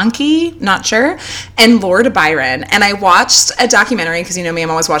 not sure, and Lord Byron. And I watched a documentary, because you know me, I'm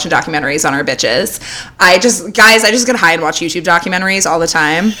always watching documentaries on our bitches. I just get high and watch YouTube documentaries all the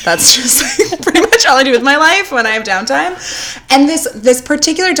time. That's just like pretty much all I do with my life when I have downtime. And this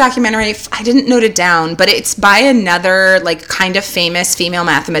particular documentary, I didn't note it down, but it's by another like kind of famous female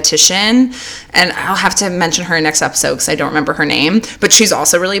mathematician. And I'll have to mention her next episode because I don't remember her name, but she's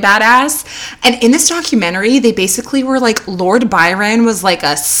also really badass. And in this documentary, they basically were like, Lord Byron was like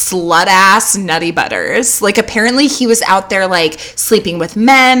a slut ass nutty butters. Like apparently he was out there like sleeping with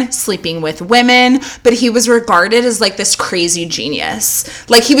men, sleeping with women, but he was regarded as like this crazy genius.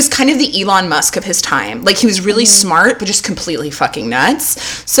 Like he was kind of the Elon Musk of his time. Like he was really smart, but just completely fucking nuts.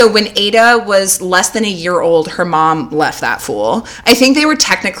 So when Ada was less than a year old, her mom left that fool. I think they were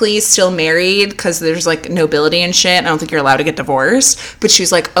technically still married because there's like nobility and shit. I don't think you're allowed to get divorced, but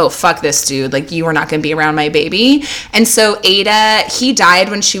she's like, oh, fuck this dude. Like you are not going to be around my baby. And so Ada, he died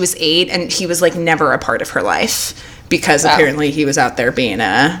when she was 8, and he was like never a part of her life because apparently he was out there being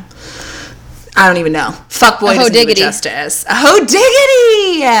I don't even know. Fuckboy doesn't do it justice. A ho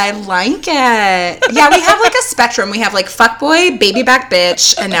diggity! I like it. Yeah, we have like a spectrum. We have like fuckboy, baby back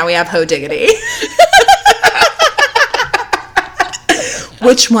bitch, and now we have ho diggity.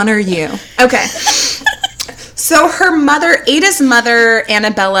 Which one are you? Okay. So her mother, Ada's mother,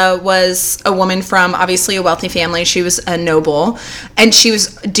 Annabella, was a woman from obviously a wealthy family. She was a noble, and she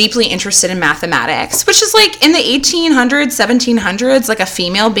was deeply interested in mathematics, which is like in the 1800s, 1700s, like a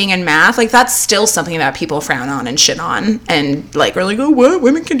female being in math, like that's still something that people frown on and shit on, and like we're like, oh, what?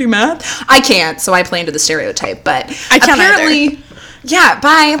 Women can do math? I can't, so I play into the stereotype, but I can't apparently. Either. Yeah,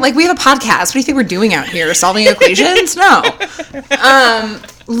 bye. Like, we have a podcast. What do you think we're doing out here? Solving equations? No.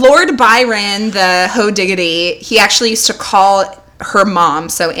 Lord Byron, the ho diggity, he actually used to call her mom,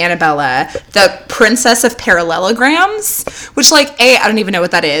 so Annabella, the princess of parallelograms, which, like, A, I don't even know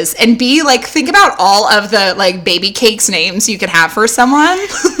what that is, and B, like, think about all of the, like, baby cakes names you could have for someone.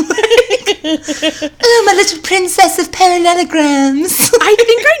 Oh, my little princess of parallelograms. I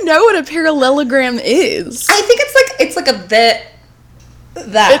think I know what a parallelogram is. I think it's like a bit...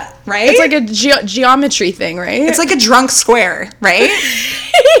 right? It's like a geometry thing, right? It's like a drunk square, right?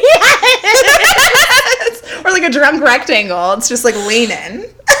 Or like a drunk rectangle. It's just like leaning.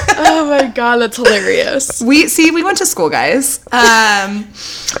 Oh my God, that's hilarious. We went to school, guys.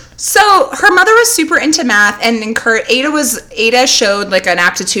 So her mother was super into math, and Ada showed like an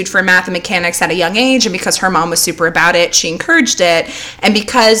aptitude for math and mechanics at a young age, and because her mom was super about it, she encouraged it. And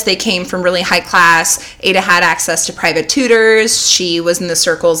because they came from really high class, Ada had access to private tutors. She was in the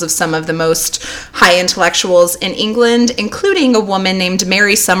circles of some of the most high intellectuals in England, including a woman named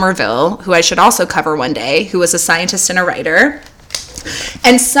Mary Somerville, who I should also cover one day, who was a scientist and a writer.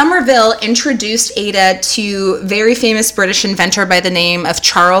 And Somerville introduced Ada to very famous British inventor by the name of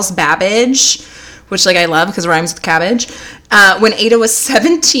Charles Babbage, which like I love because it rhymes with cabbage. When Ada was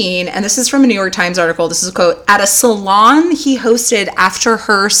 17, and this is from a New York Times article, this is a quote, at a salon he hosted after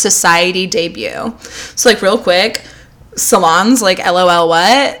her society debut. So like real quick, salons, like LOL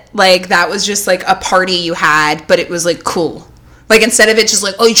what? Like that was just like a party you had, but it was like cool. Like, instead of it just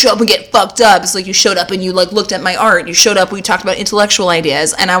like, oh, you show up and get fucked up, it's like you showed up and you, like, looked at my art. You showed up, we talked about intellectual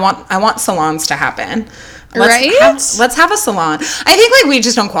ideas. And I want salons to happen. Let's have a salon. I think, like, we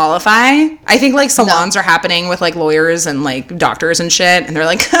just don't qualify. I think, like, salons are happening with, like, lawyers and, like, doctors and shit. And they're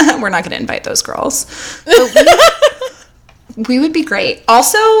like, we're not going to invite those girls. We would be great.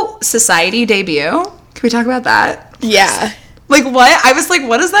 Also, society debut. Can we talk about that? Yeah. Like, what? I was like,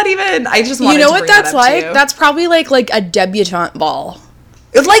 what is that even? I just wanted to bring that up. You know what that's like? Too. That's probably like a debutante ball.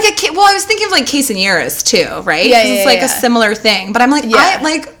 Well, I was thinking of like quesadillas too, right? Yeah, it's like a similar thing. But I'm like,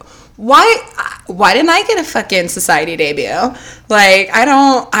 why didn't I get a fucking society debut? Like,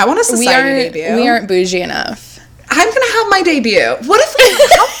 I want a society debut. We aren't bougie enough. I'm gonna have my debut. What if,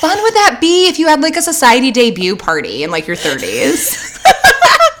 how fun would that be if you had like a society debut party in like your 30s?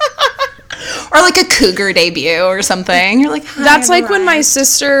 Or like a cougar debut or something. You're like, hi, that's like when my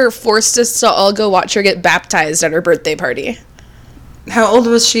sister forced us to all go watch her get baptized at her birthday party. How old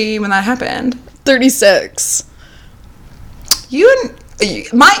was she when that happened? 36. Your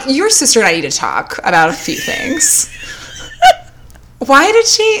sister and I need to talk about a few things. Why did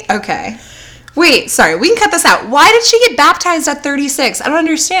she? Okay. Wait, sorry, we can cut this out. Why did she get baptized at 36? I don't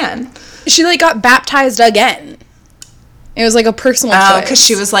understand. She like got baptized again. It was like a personal choice. Oh, because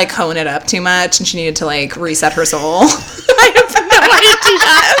she was like honing it up too much and she needed to like reset her soul. I have no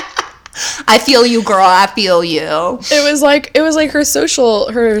idea. I feel you, girl. I feel you. It was like her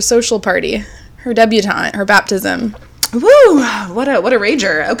social party, her debutante, her baptism. Woo! What a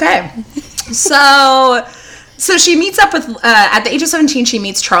rager. Okay. So she meets up with at the age of 17. She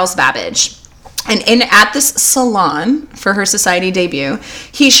meets Charles Babbage. And at this salon for her society debut,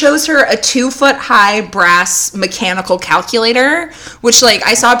 he shows her a 2-foot-high brass mechanical calculator, which, like,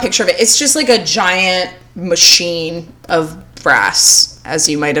 I saw a picture of it. It's just like a giant machine of brass, as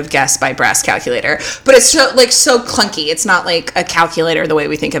you might have guessed by brass calculator. But it's so clunky. It's not like a calculator the way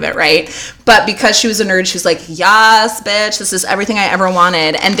we think of it, right? But because she was a nerd, she was like, yes, bitch, this is everything I ever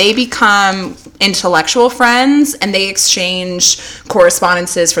wanted. And they become intellectual friends, and they exchange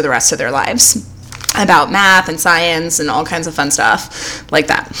correspondences for the rest of their lives about math and science and all kinds of fun stuff like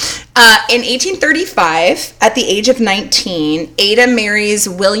that. In 1835, at the age of 19, Ada marries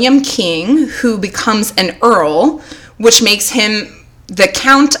William King, who becomes an earl, which makes him the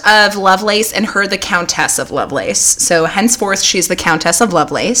Count of Lovelace and her the Countess of Lovelace. So henceforth, she's the Countess of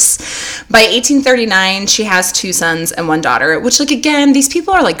Lovelace. By 1839, she has 2 sons and 1 daughter, which, like, again, these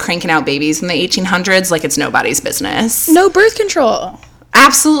people are, like, cranking out babies in the 1800s like it's nobody's business. No birth control.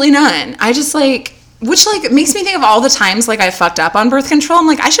 Absolutely none. I just, like... Which, like, makes me think of all the times, like, I fucked up on birth control. I'm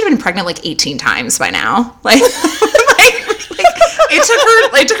like, I should have been pregnant, like, 18 times by now. Like,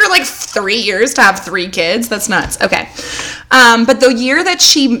 it took her, like, 3 years to have 3 kids. That's nuts. Okay. But the year that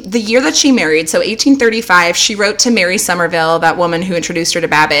she married, so 1835, she wrote to Mary Somerville, that woman who introduced her to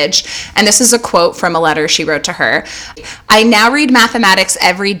Babbage. And this is a quote from a letter she wrote to her. I now read mathematics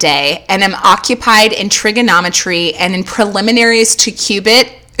every day and am occupied in trigonometry and in preliminaries to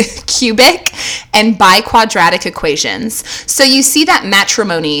cubic and biquadratic equations. So you see that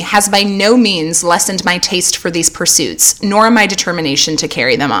matrimony has by no means lessened my taste for these pursuits, nor my determination to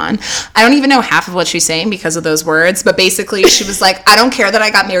carry them on. I don't even know half of what she's saying because of those words, but basically she was like, I don't care that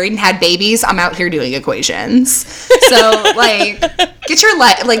I got married and had babies. I'm out here doing equations. So, like, get your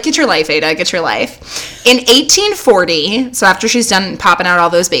life, Ada. Get your life. In 1840, so after she's done popping out all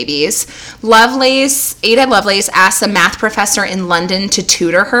those babies, Ada Lovelace asks a math professor in London to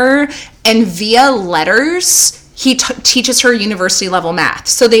tutor her, and via letters, he teaches her university level math.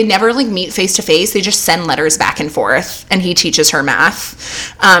 So they never, like, meet face to face. They just send letters back and forth, and he teaches her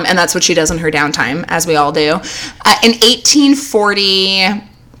math. And that's what she does in her downtime, as we all do. In 1840,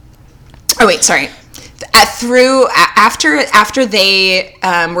 after they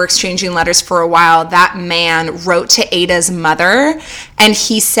were exchanging letters for a while, that man wrote to Ada's mother, and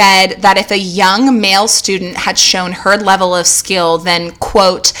he said that if a young male student had shown her level of skill, then,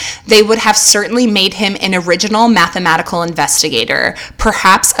 quote, they would have certainly made him an original mathematical investigator,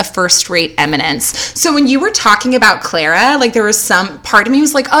 perhaps a first-rate eminence. So when you were talking about Clara, like, there was some part of me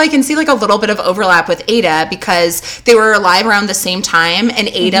was like, oh, I can see, like, a little bit of overlap with Ada because they were alive around the same time, and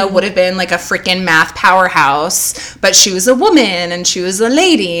Ada would have been like a freaking math powerhouse, but she was a woman and she was a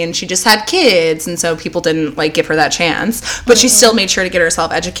lady and she just had kids, and so people didn't, like, give her that chance, but she still made sure to get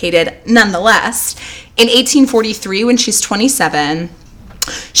herself educated nonetheless. In 1843, when she's 27,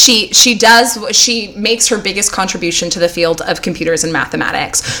 she makes her biggest contribution to the field of computers and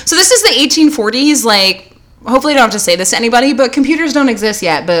mathematics. So this is the 1840s, like, hopefully I don't have to say this to anybody, but computers don't exist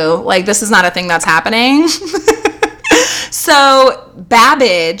yet, boo. Like, this is not a thing that's happening. So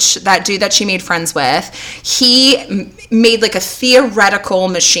Babbage, that dude that she made friends with, he made, like, a theoretical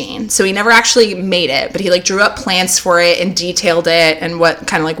machine. So he never actually made it, but he, like, drew up plans for it and detailed it and what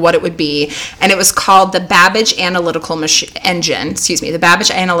it would be. And it was called the Babbage Analytical Engine. The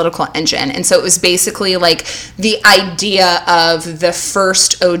Babbage Analytical Engine. And so it was basically, like, the idea of the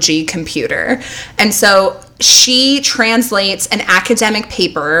first OG computer. And so she translates an academic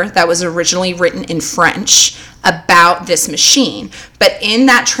paper that was originally written in French about this machine. But in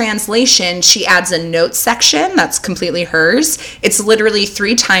that translation, she adds a notes section that's completely hers. It's literally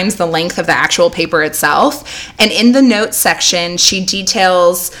 3 times the length of the actual paper itself. And in the notes section, she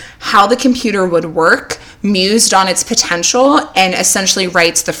details how the computer would work, mused on its potential, and essentially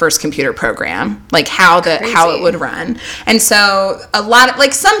writes the first computer program, like how it would run. And so a lot of,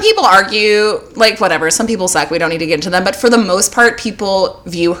 like, some people argue, like, whatever, some people suck, we don't need to get into them, but for the most part, people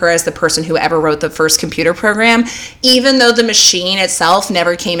view her as the person who ever wrote the first computer program, even though the machine itself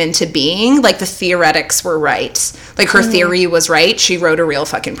never came into being. Like, the theoretics were right. Like, her theory was right. She wrote a real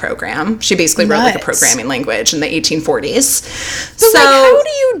fucking program. She basically wrote, like, a programming language in the 1840s. But, like, how do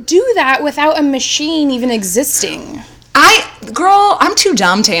you do that without a machine even existing? I'm too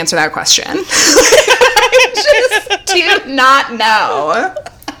dumb to answer that question. I just do not know.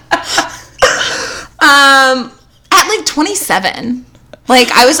 At like 27, like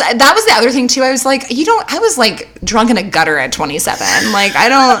that was the other thing too. I was like, I was like drunk in a gutter at 27. Like, I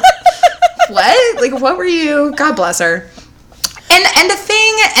don't, what? Like, what were you? God bless her. And the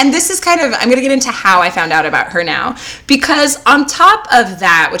thing, and this is kind of, I'm going to get into how I found out about her now, because on top of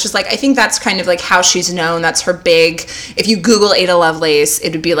that, which is like, I think that's kind of like how she's known, that's her big, if you Google Ada Lovelace,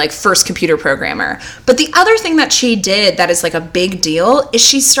 it would be like first computer programmer. But the other thing that she did that is like a big deal is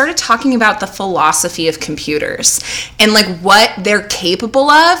she started talking about the philosophy of computers and like what they're capable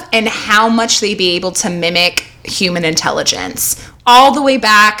of and how much they'd be able to mimic human intelligence. All the way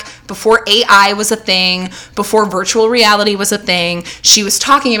back before AI was a thing, before virtual reality was a thing, she was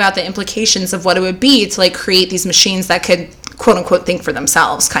talking about the implications of what it would be to like create these machines that could quote unquote think for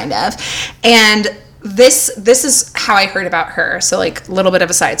themselves, kind of. And this is how I heard about her. So like a little bit of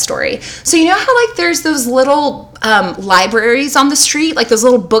a side story. So you know how like there's those little libraries on the street, like those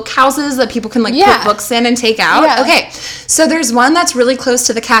little book houses that people can like put books in and take out? Yeah. Okay. So there's one that's really close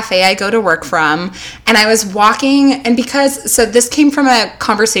to the cafe I go to work from. And I was walking, and so this came from a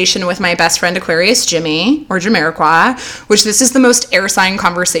conversation with my best friend Aquarius Jimmy, or Jamiroquai, which this is the most air sign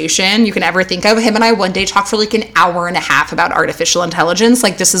conversation you can ever think of. Him and I one day talked for like an hour and a half about artificial intelligence.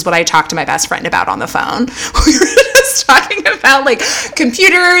 Like, this is what I talked to my best friend about on the phone. We were just talking about like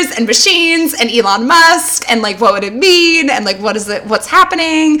computers and machines and Elon Musk and like what would it mean and like what's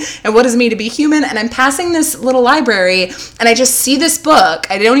happening and what does it mean to be human. And I'm passing this little library and I just see this book.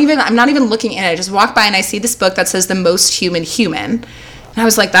 I'm not even looking in it. I just walk by and I see this book that says The Most Human. And I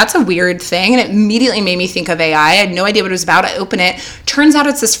was like, that's a weird thing. And it immediately made me think of AI. I had no idea what it was about. I open it. Turns out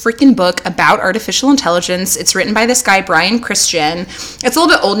it's this freaking book about artificial intelligence. It's written by this guy, Brian Christian. It's a little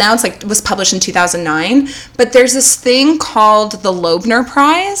bit old now. It was published in 2009. But there's this thing called the Loebner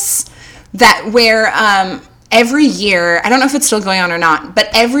Prize where every year, I don't know if it's still going on or not, but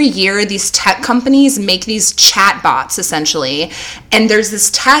every year these tech companies make these chat bots essentially. And there's this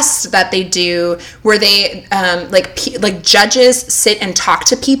test that they do where they like judges sit and talk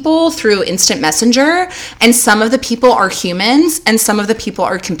to people through instant messenger. And some of the people are humans and some of the people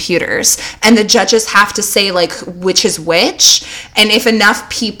are computers. And the judges have to say like which is which. And if enough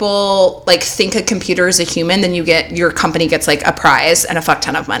people like think a computer is a human, then your company gets like a prize and a fuck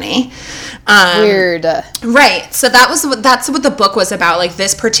ton of money. Weird. Right. So that's what the book was about. Like,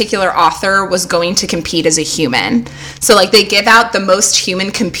 this particular author was going to compete as a human. So like they give out the most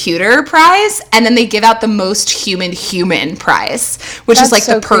human computer prize and then they give out the most human prize, which is like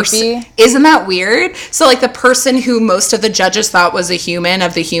so the person. Isn't that weird? So like the person who most of the judges thought was a human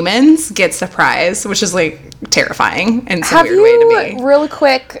of the humans gets the prize, which is like terrifying in some weird way to me. Real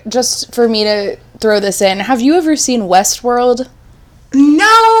quick, just for me to throw this in, have you ever seen Westworld?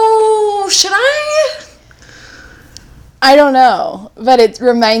 No. Should I? I don't know, but it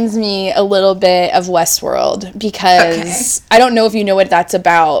reminds me a little bit of Westworld because I don't know if you know what that's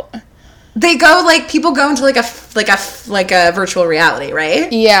about. They go like people go into like a virtual reality,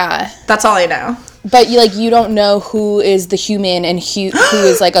 right? Yeah, that's all I know. But you don't know who is the human and who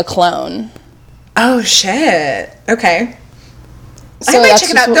is like a clone. Oh shit! Okay. So I might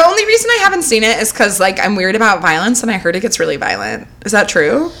check it out. The only reason I haven't seen it is because like I'm weird about violence and I heard it gets really violent. Is that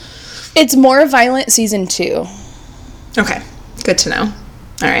true? It's more violent season 2. Okay, good to know.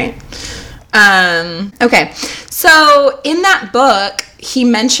 All right. Okay, so in that book, he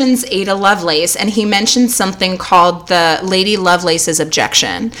mentions Ada Lovelace, and he mentions something called the Lady Lovelace's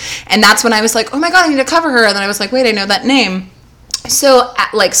Objection. And that's when I was like, oh my God, I need to cover her. And then I was like, wait, I know that name. So,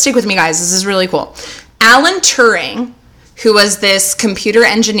 like, stick with me, guys. This is really cool. Alan Turing, who was this computer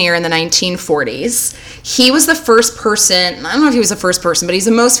engineer in the 1940s. He was the first person, I don't know if he was the first person, but he's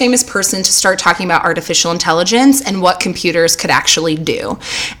the most famous person to start talking about artificial intelligence and what computers could actually do.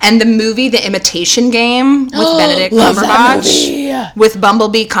 And the movie The Imitation Game with Benedict Cumberbatch, with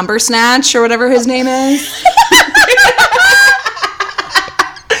Bumblebee Cumbersnatch or whatever his name is.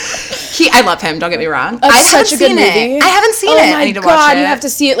 I love him, don't get me wrong. That's such a good movie. I haven't seen it. I need to watch it. You have to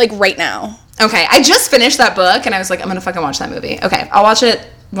see it like right now. Okay, I just finished that book and I was like, I'm gonna fucking watch that movie. Okay, I'll watch it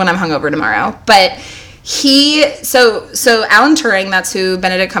when I'm hungover tomorrow. But so Alan Turing, that's who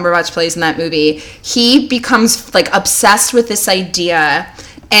Benedict Cumberbatch plays in that movie, he becomes like obsessed with this idea.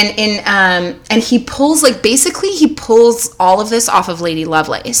 And he pulls all of this off of Lady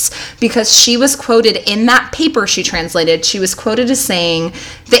Lovelace, because she was quoted in that paper she translated. She was quoted as saying,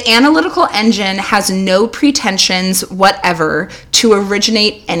 "The analytical engine has no pretensions whatever to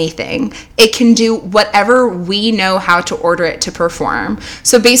originate anything. It can do whatever we know how to order it to perform."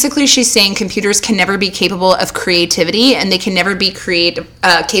 So basically she's saying computers can never be capable of creativity, and they can never be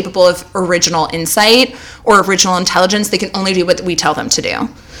capable of original insight or original intelligence. They can only do what we tell them to do.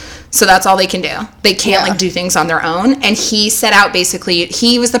 So that's all they can do. They can't like do things on their own. And he set out, basically,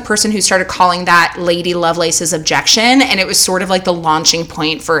 he was the person who started calling that Lady Lovelace's objection, and it was sort of like the launching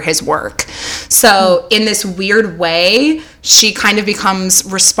point for his work. So in this weird way, she kind of becomes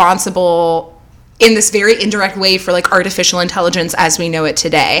responsible in this very indirect way for like artificial intelligence as we know it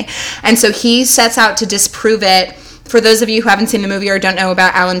today. And so he sets out to disprove it. For those of you who haven't seen the movie or don't know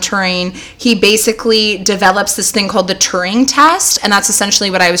about Alan Turing, he basically develops this thing called the Turing test, and that's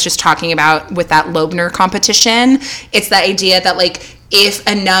essentially what I was just talking about with that Loebner competition. It's the idea that like if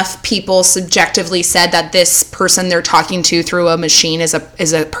enough people subjectively said that this person they're talking to through a machine is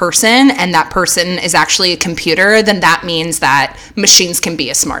a person, and that person is actually a computer, then that means that machines can be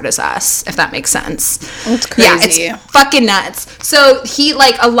as smart as us, if that makes sense. That's crazy. Yeah, it's fucking nuts. So he,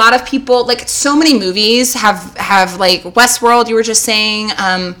 like, a lot of people, like, so many movies have like Westworld, you were just saying,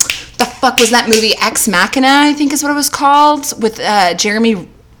 the fuck was that movie, Ex Machina, I think is what it was called, with Jeremy,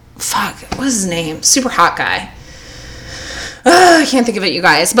 what was his name? Super hot guy. I can't think of it, you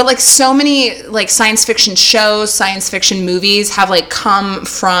guys. But like so many like science fiction shows, science fiction movies have like come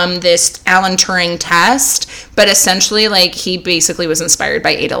from this Alan Turing test. But essentially, like, he basically was inspired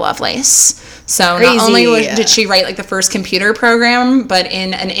by Ada Lovelace. So Crazy. Not only did she write like the first computer program, but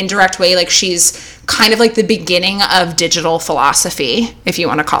in an indirect way, like she's kind of like the beginning of digital philosophy, if you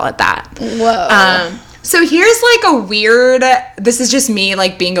want to call it that. Whoa. So here's like a weird, this is just me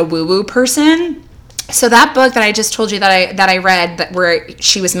like being a woo-woo person. So that book that I just told you that I read, where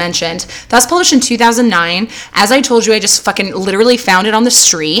she was mentioned, that was published in 2009. As I told you, I just fucking literally found it on the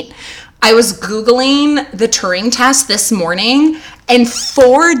street. I was Googling the Turing test this morning, and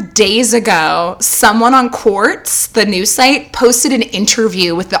 4 days ago, someone on Quartz, the news site, posted an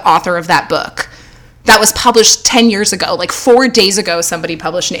interview with the author of that book. That was published 10 years ago. Like 4 days ago, somebody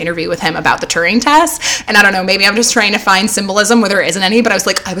published an interview with him about the Turing test. And I don't know, maybe I'm just trying to find symbolism where there isn't any, but I was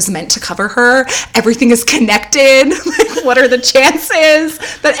like, I was meant to cover her. Everything is connected. Like, what are the chances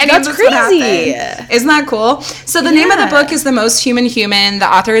that any of this would happen? Isn't that cool? So the name of the book is The Most Human Human.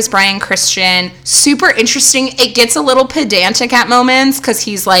 The author is Brian Christian. Super interesting. It gets a little pedantic at moments because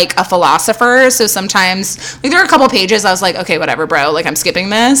he's like a philosopher. So sometimes, like, there are a couple pages I was like, okay, whatever, bro. Like, I'm skipping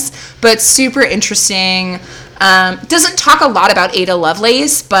this. But super interesting. Doesn't talk a lot about Ada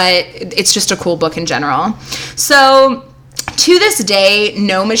Lovelace, but it's just a cool book in general. So to this day,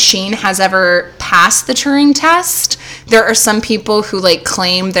 no machine has ever passed the Turing test. There are some people who like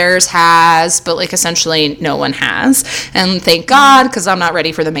claim theirs has, but like essentially no one has. And thank God, because I'm not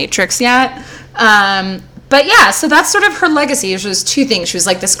ready for the Matrix yet. But yeah, so that's sort of her legacy. She was two things. She was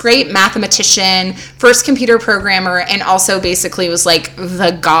like this great mathematician, first computer programmer, and also basically was like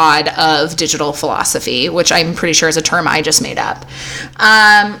the god of digital philosophy, which I'm pretty sure is a term I just made up.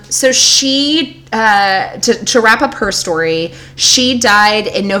 So she, to wrap up her story, she died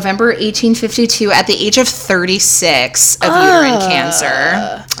in November 1852 at the age of 36 of uterine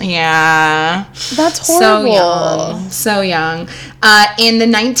cancer. Yeah. That's horrible. So young. In the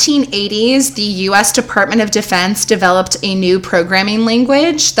 1980s, the U.S. Department of Defense developed a new programming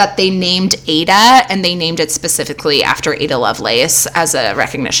language that they named Ada, and they named it specifically after Ada Lovelace as a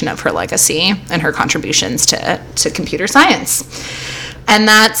recognition of her legacy and her contributions to computer science. And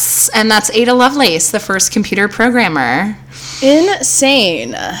that's Ada Lovelace, the first computer programmer.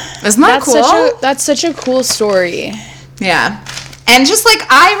 Insane. Isn't that cool? That's such a cool story. Yeah. And just like,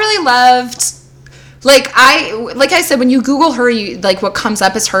 I really loved Like I said, when you Google her, you like what comes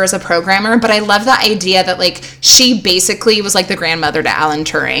up is her as a programmer. But I love the idea that like she basically was like the grandmother to Alan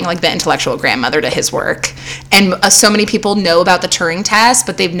Turing, like the intellectual grandmother to his work. And so many people know about the Turing test,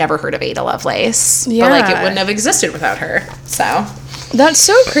 but they've never heard of Ada Lovelace. Yeah. But like it wouldn't have existed without her. So that's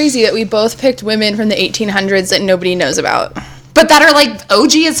so crazy that we both picked women from the 1800s that nobody knows about. But that are like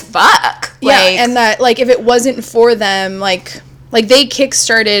OG as fuck. Yeah, like, and that like if it wasn't for them, like they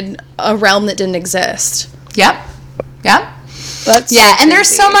kickstarted a realm that didn't exist. Yep. That's yeah, so and there's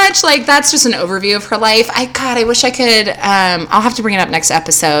so much, like, that's just an overview of her life. I wish I could, I'll have to bring it up next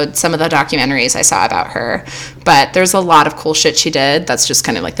episode, some of the documentaries I saw about her. But there's a lot of cool shit she did. That's just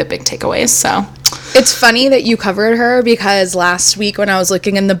kind of, like, the big takeaways, so. It's funny that you covered her, because last week when I was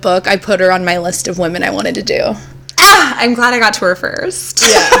looking in the book, I put her on my list of women I wanted to do. I'm glad I got to her first.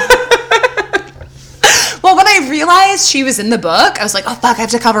 Yeah. Well, when I realized she was in the book, I was like, oh, fuck, I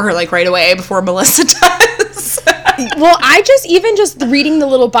have to cover her, like, right away before Melissa does. Well, even just reading the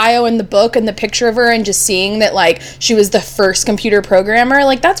little bio in the book and the picture of her and just seeing that, like, she was the first computer programmer,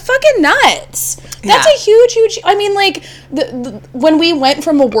 like, that's fucking nuts. That's a huge, I mean, like, when we went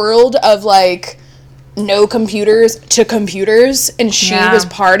from a world of, like, no computers to computers, and she was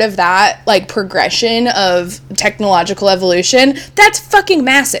part of that, like, progression of technological evolution, that's fucking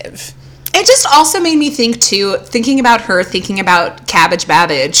massive. It just also made me think, too, thinking about her, thinking about Cabbage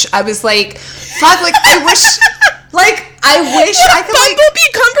Babbage. I was like, fuck, like, I wish I could,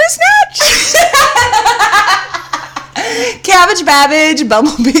 Bumblebee Cumbersnatch? Cabbage Babbage,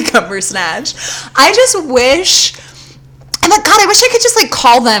 Bumblebee Cumbersnatch. I just wish, and like, God, I wish I could just, like,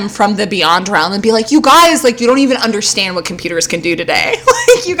 call them from the beyond realm and be like, you guys, like, you don't even understand what computers can do today.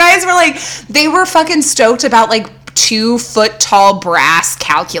 Like, you guys were like, they were fucking stoked about, like, 2-foot-tall brass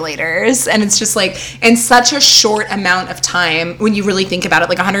calculators, and it's just like in such a short amount of time when you really think about it,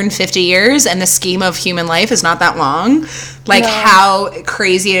 like 150 years, and the scheme of human life is not that long, like how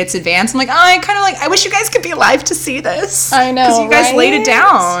crazy it's advanced. I'm like, I wish you guys could be alive to see this. I know, because you guys laid it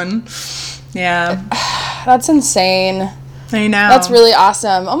down. Yeah. That's insane. I know. That's really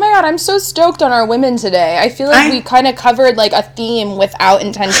awesome. Oh my God, I'm so stoked on our women today. I feel like we kind of covered like a theme without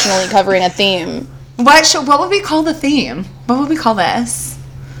intentionally covering a theme. What would we call the theme? What would we call this?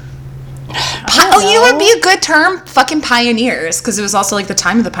 You know what would be a good term? Fucking pioneers, because it was also like the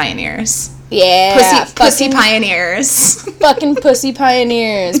time of the pioneers. Yeah. Pussy pioneers. Fucking pussy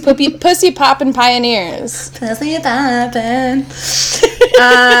pioneers. Pussy poppin' pioneers. Pussy poppin'.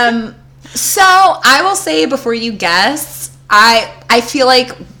 So I will say before you guess, I feel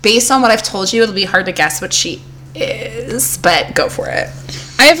like based on what I've told you, it'll be hard to guess what she is, but go for it.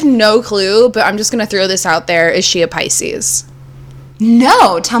 I have no clue, but I'm just going to throw this out there. Is she a Pisces?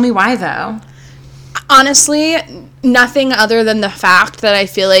 No. Tell me why, though. Honestly, nothing other than the fact that I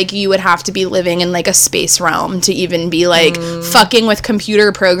feel like you would have to be living in, like, a space realm to even be, like, fucking with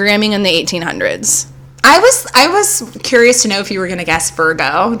computer programming in the 1800s. I was curious to know if you were going to guess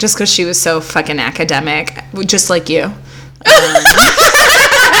Virgo, just because she was so fucking academic, just like you.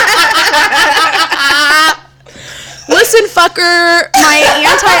 Listen, fucker, my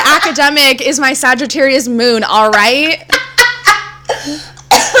anti-academic is my Sagittarius moon, all right?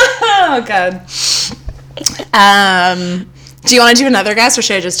 Oh, God. Do you want to do another guess, or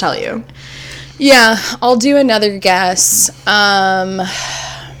should I just tell you? Yeah, I'll do another guess. I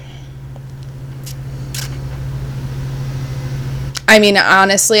mean,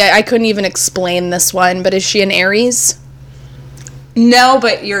 honestly, I couldn't even explain this one, but is she an Aries? No,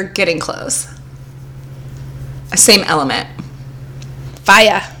 but you're getting close. Same element.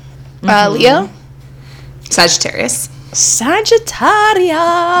 Fire. Leo? Sagittarius.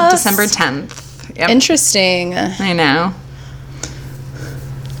 Sagittarius. December 10th. Yep. Interesting. I know.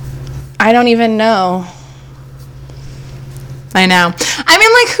 I don't even know. I know. I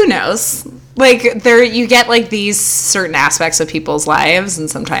mean, like, who knows? Like, you get, like, these certain aspects of people's lives, and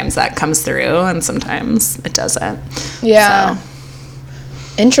sometimes that comes through, and sometimes it doesn't. Yeah. So.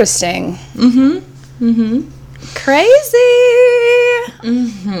 Interesting. Crazy.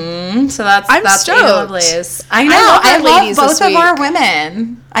 So that's stoked. Ada Lovelace. I know. I love both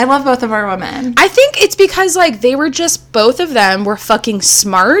of our women. I think it's because, like, they were just, both of them were fucking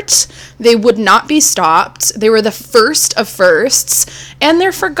smart. They would not be stopped. They were the first of firsts, and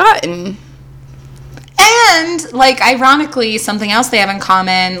they're forgotten. And, like, ironically, something else they have in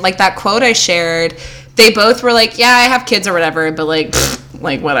common, like that quote I shared, they both were like, yeah, I have kids or whatever, but, like,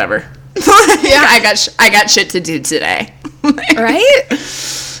 like, whatever. Yeah, I got shit to do today. Right?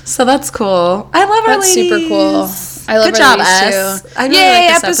 So that's cool. I love our ladies. That's super cool. I love our ladies, too. I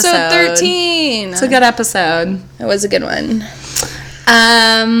really like this episode 13. It's a good episode. It was a good one.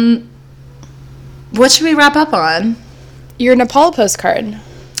 what should we wrap up on? Your Nepal postcard.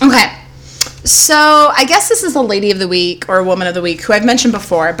 Okay. So I guess this is a lady of the week or a woman of the week who I've mentioned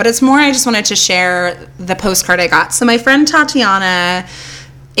before, but it's more I just wanted to share the postcard I got. So my friend Tatiana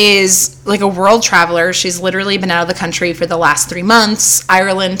is like a world traveler. She's literally been out of the country for the last 3 months.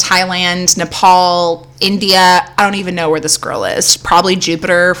 Ireland, Thailand, Nepal, India. I don't even know where this girl is. Probably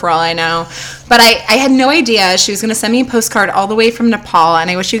Jupiter for all I know. But I had no idea she was going to send me a postcard all the way from Nepal, and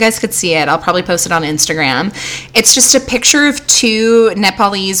I wish you guys could see it. I'll probably post it on Instagram. It's just a picture of 2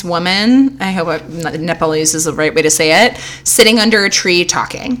 Nepalese women. I hope Nepalese is the right way to say it. Sitting under a tree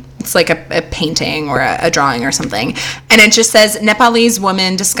talking. It's like a painting or a drawing or something. And it just says Nepalese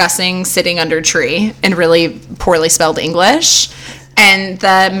woman discussing sitting under tree in really poorly spelled English. And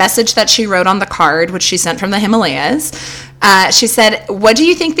the message that she wrote on the card, which she sent from the Himalayas, she said, "What do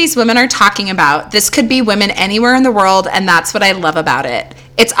you think these women are talking about? This could be women anywhere in the world, and that's what I love about it.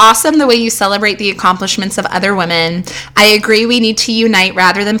 It's awesome the way you celebrate the accomplishments of other women. I agree we need to unite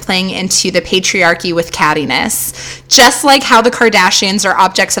rather than playing into the patriarchy with cattiness. Just like how the Kardashians are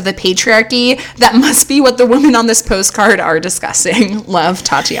objects of the patriarchy, that must be what the women on this postcard are discussing. Love,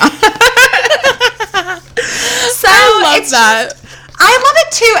 Tatiana." So I love that. I love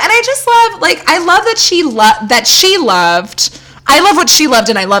it too, and I just love, like, I love that she loved. I love what she loved,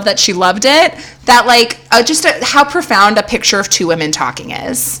 and I love that she loved it. That, like, how profound a picture of 2 women talking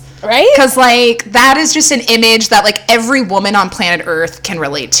is. Right? Because, like, that is just an image that, like, every woman on planet Earth can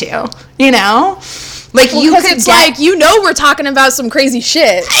relate to, you know? Like, well, you could it's like, you know we're talking about some crazy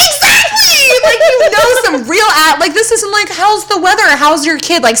shit. Exactly! Like, you know some real like, this isn't like, how's the weather? How's your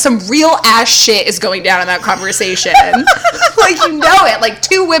kid? Like, some real ass shit is going down in that conversation. Like, you know it. Like,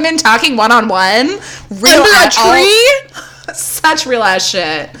 2 women talking one-on-one. Real under a tree? Such real ass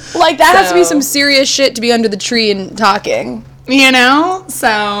shit. Like, that has to be some serious shit to be under the tree and talking. You know?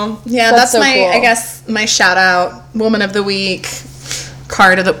 So, yeah, that's so my, cool. I guess, my shout out, woman of the week,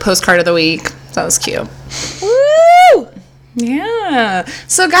 postcard of the week. That was cute. Woo! Yeah.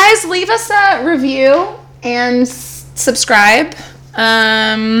 So, guys, leave us a review and subscribe.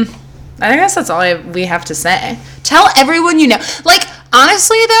 I guess that's all we have to say. Tell everyone you know. Like,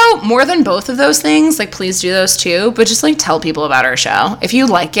 honestly, though, more than both of those things, like, please do those too. But just, like, tell people about our show. If you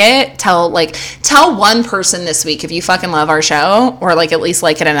like it, tell one person this week if you fucking love our show, or, like, at least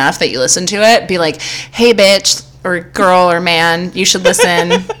like it enough that you listen to it. Be like, hey, bitch, or girl, or man, you should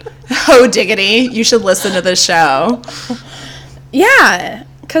listen. Oh, diggity, you should listen to this show. Yeah,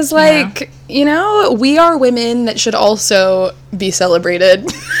 because, like, you know, we are women that should also be celebrated.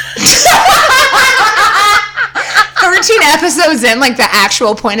 13 episodes in, like, the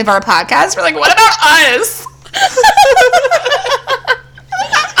actual point of our podcast, we're like, what about us?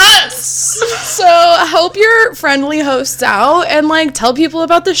 Us. So, help your friendly hosts out and, like, tell people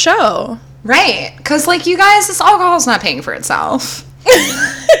about the show. Right, because, like, you guys, this alcohol's not paying for itself.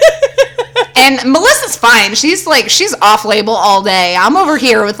 And Melissa's fine. She's off label all day. I'm over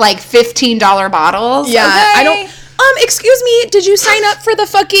here with like $15 bottles. Yeah, okay? I don't. Excuse me. Did you sign up for the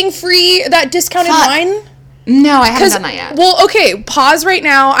fucking that discounted wine? No, I haven't done that yet. Well, okay. Pause right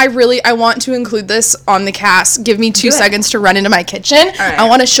now. I want to include this on the cast. Give me 2 seconds to run into my kitchen. All right. I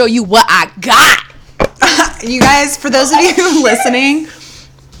want to show you what I got. You guys, for those of you listening,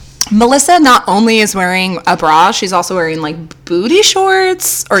 Melissa not only is wearing a bra, she's also wearing, like, booty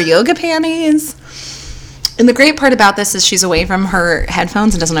shorts or yoga panties. And the great part about this is she's away from her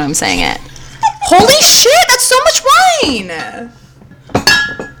headphones and doesn't know I'm saying it. Holy shit, that's so much wine!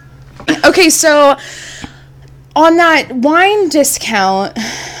 Okay, so on that wine discount,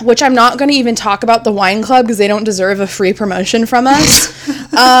 which I'm not going to even talk about the wine club because they don't deserve a free promotion from us.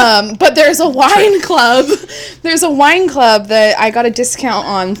 But there's a wine club. There's a wine club that I got a discount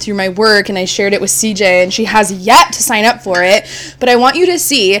on through my work, and I shared it with CJ, and she has yet to sign up for it. But I want you to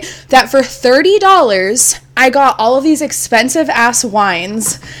see that for $30, I got all of these expensive ass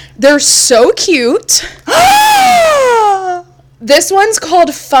wines. They're so cute. This one's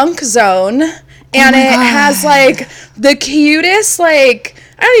called Funk Zone. And it has, like, the cutest, like,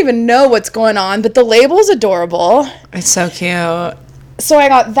 I don't even know what's going on, but the label's adorable. It's so cute. So I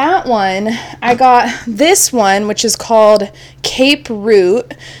got that one. I got this one, which is called Cape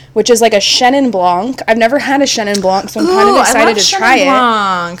Root, which is like a Chenin Blanc. I've never had a Chenin Blanc, so I'm kind of excited to try it.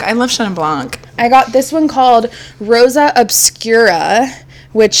 I love Chenin Blanc. I got this one called Rosa Obscura,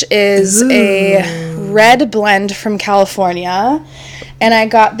 which is a red blend from California. And I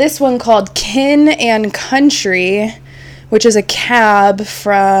got this one called Kin and Country, which is a cab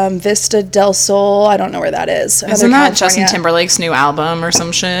from Vista del Sol. I don't know where that is. Isn't that Justin Timberlake's new album or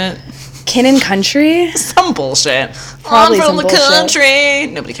some shit? Kin and Country? Some bullshit. Probably I'm from some the bullshit. country.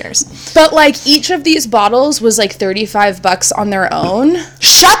 Nobody cares. But, like, each of these bottles was, like, $35 on their own.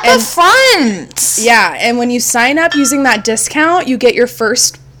 Shut the front! Yeah, and when you sign up using that discount, you get your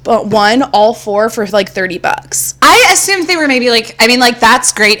first all four for, like, $30. I assumed they were maybe, like, I mean, like,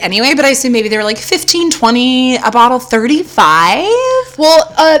 that's great anyway, but I assumed maybe they were, like, 15, 20, a bottle, 35?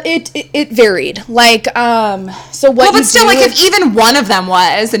 Well, it varied. Like, so what well, but still, like, if even one of them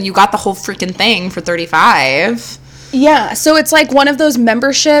was, and you got the whole freaking thing for 35. Yeah, so it's like one of those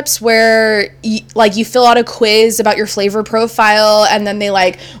memberships where you fill out a quiz about your flavor profile, and then they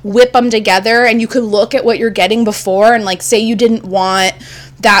like whip them together, and you could look at what you're getting before, and like say you didn't want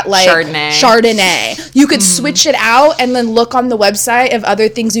that like Chardonnay. You could switch it out and then look on the website of other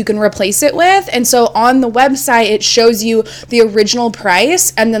things you can replace it with. And so on the website, it shows you the original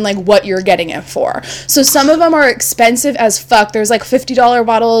price and then like what you're getting it for. So some of them are expensive as fuck. There's like $50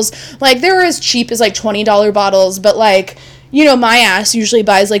 bottles. Like they were as cheap as like $20 bottles, but like, you know, my ass usually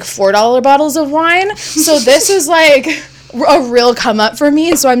buys like $4 bottles of wine. So this is like a real come up for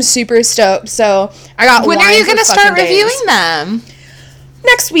me. So I'm super stoked. So I got When are you going to start reviewing them?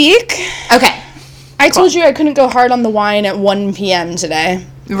 Next week. Okay. I told you I couldn't go hard on the wine at 1 p.m. today.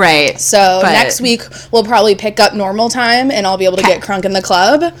 Right. So next week we'll probably pick up normal time and I'll be able to get crunk in the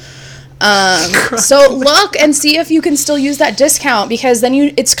club. So look and see if you can still use that discount, because then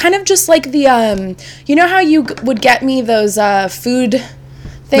it's kind of just like the you know how you would get me those food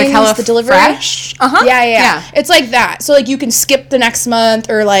things, like the delivery? Fresh? Uh-huh. Yeah. It's like that. So like you can skip the next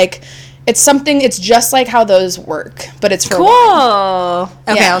month, or like it's just like how those work, but it's for cool. wine.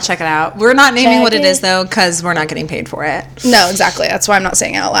 Okay, I'll check it out. We're not naming what it is though, because we're not getting paid for it. No, exactly. That's why I'm not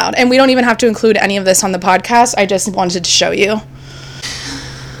saying it out loud. And we don't even have to include any of this on the podcast. I just wanted to show you.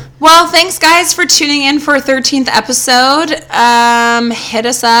 Well, thanks guys for tuning in for our 13th episode. Hit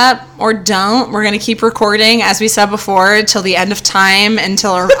us up or don't. We're going to keep recording, as we said before, till the end of time,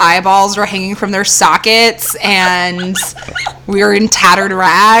 until our eyeballs are hanging from their sockets and we're in tattered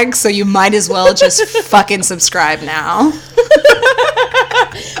rags. So you might as well just fucking subscribe now.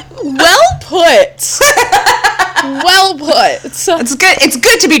 Well put. Well put. It's good. It's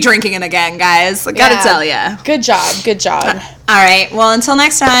good to be drinking it again, guys. I gotta tell ya. Good job. Good job. All right. Well, until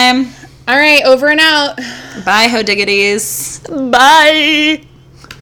next time. All right. Over and out. Bye, ho diggities. Bye.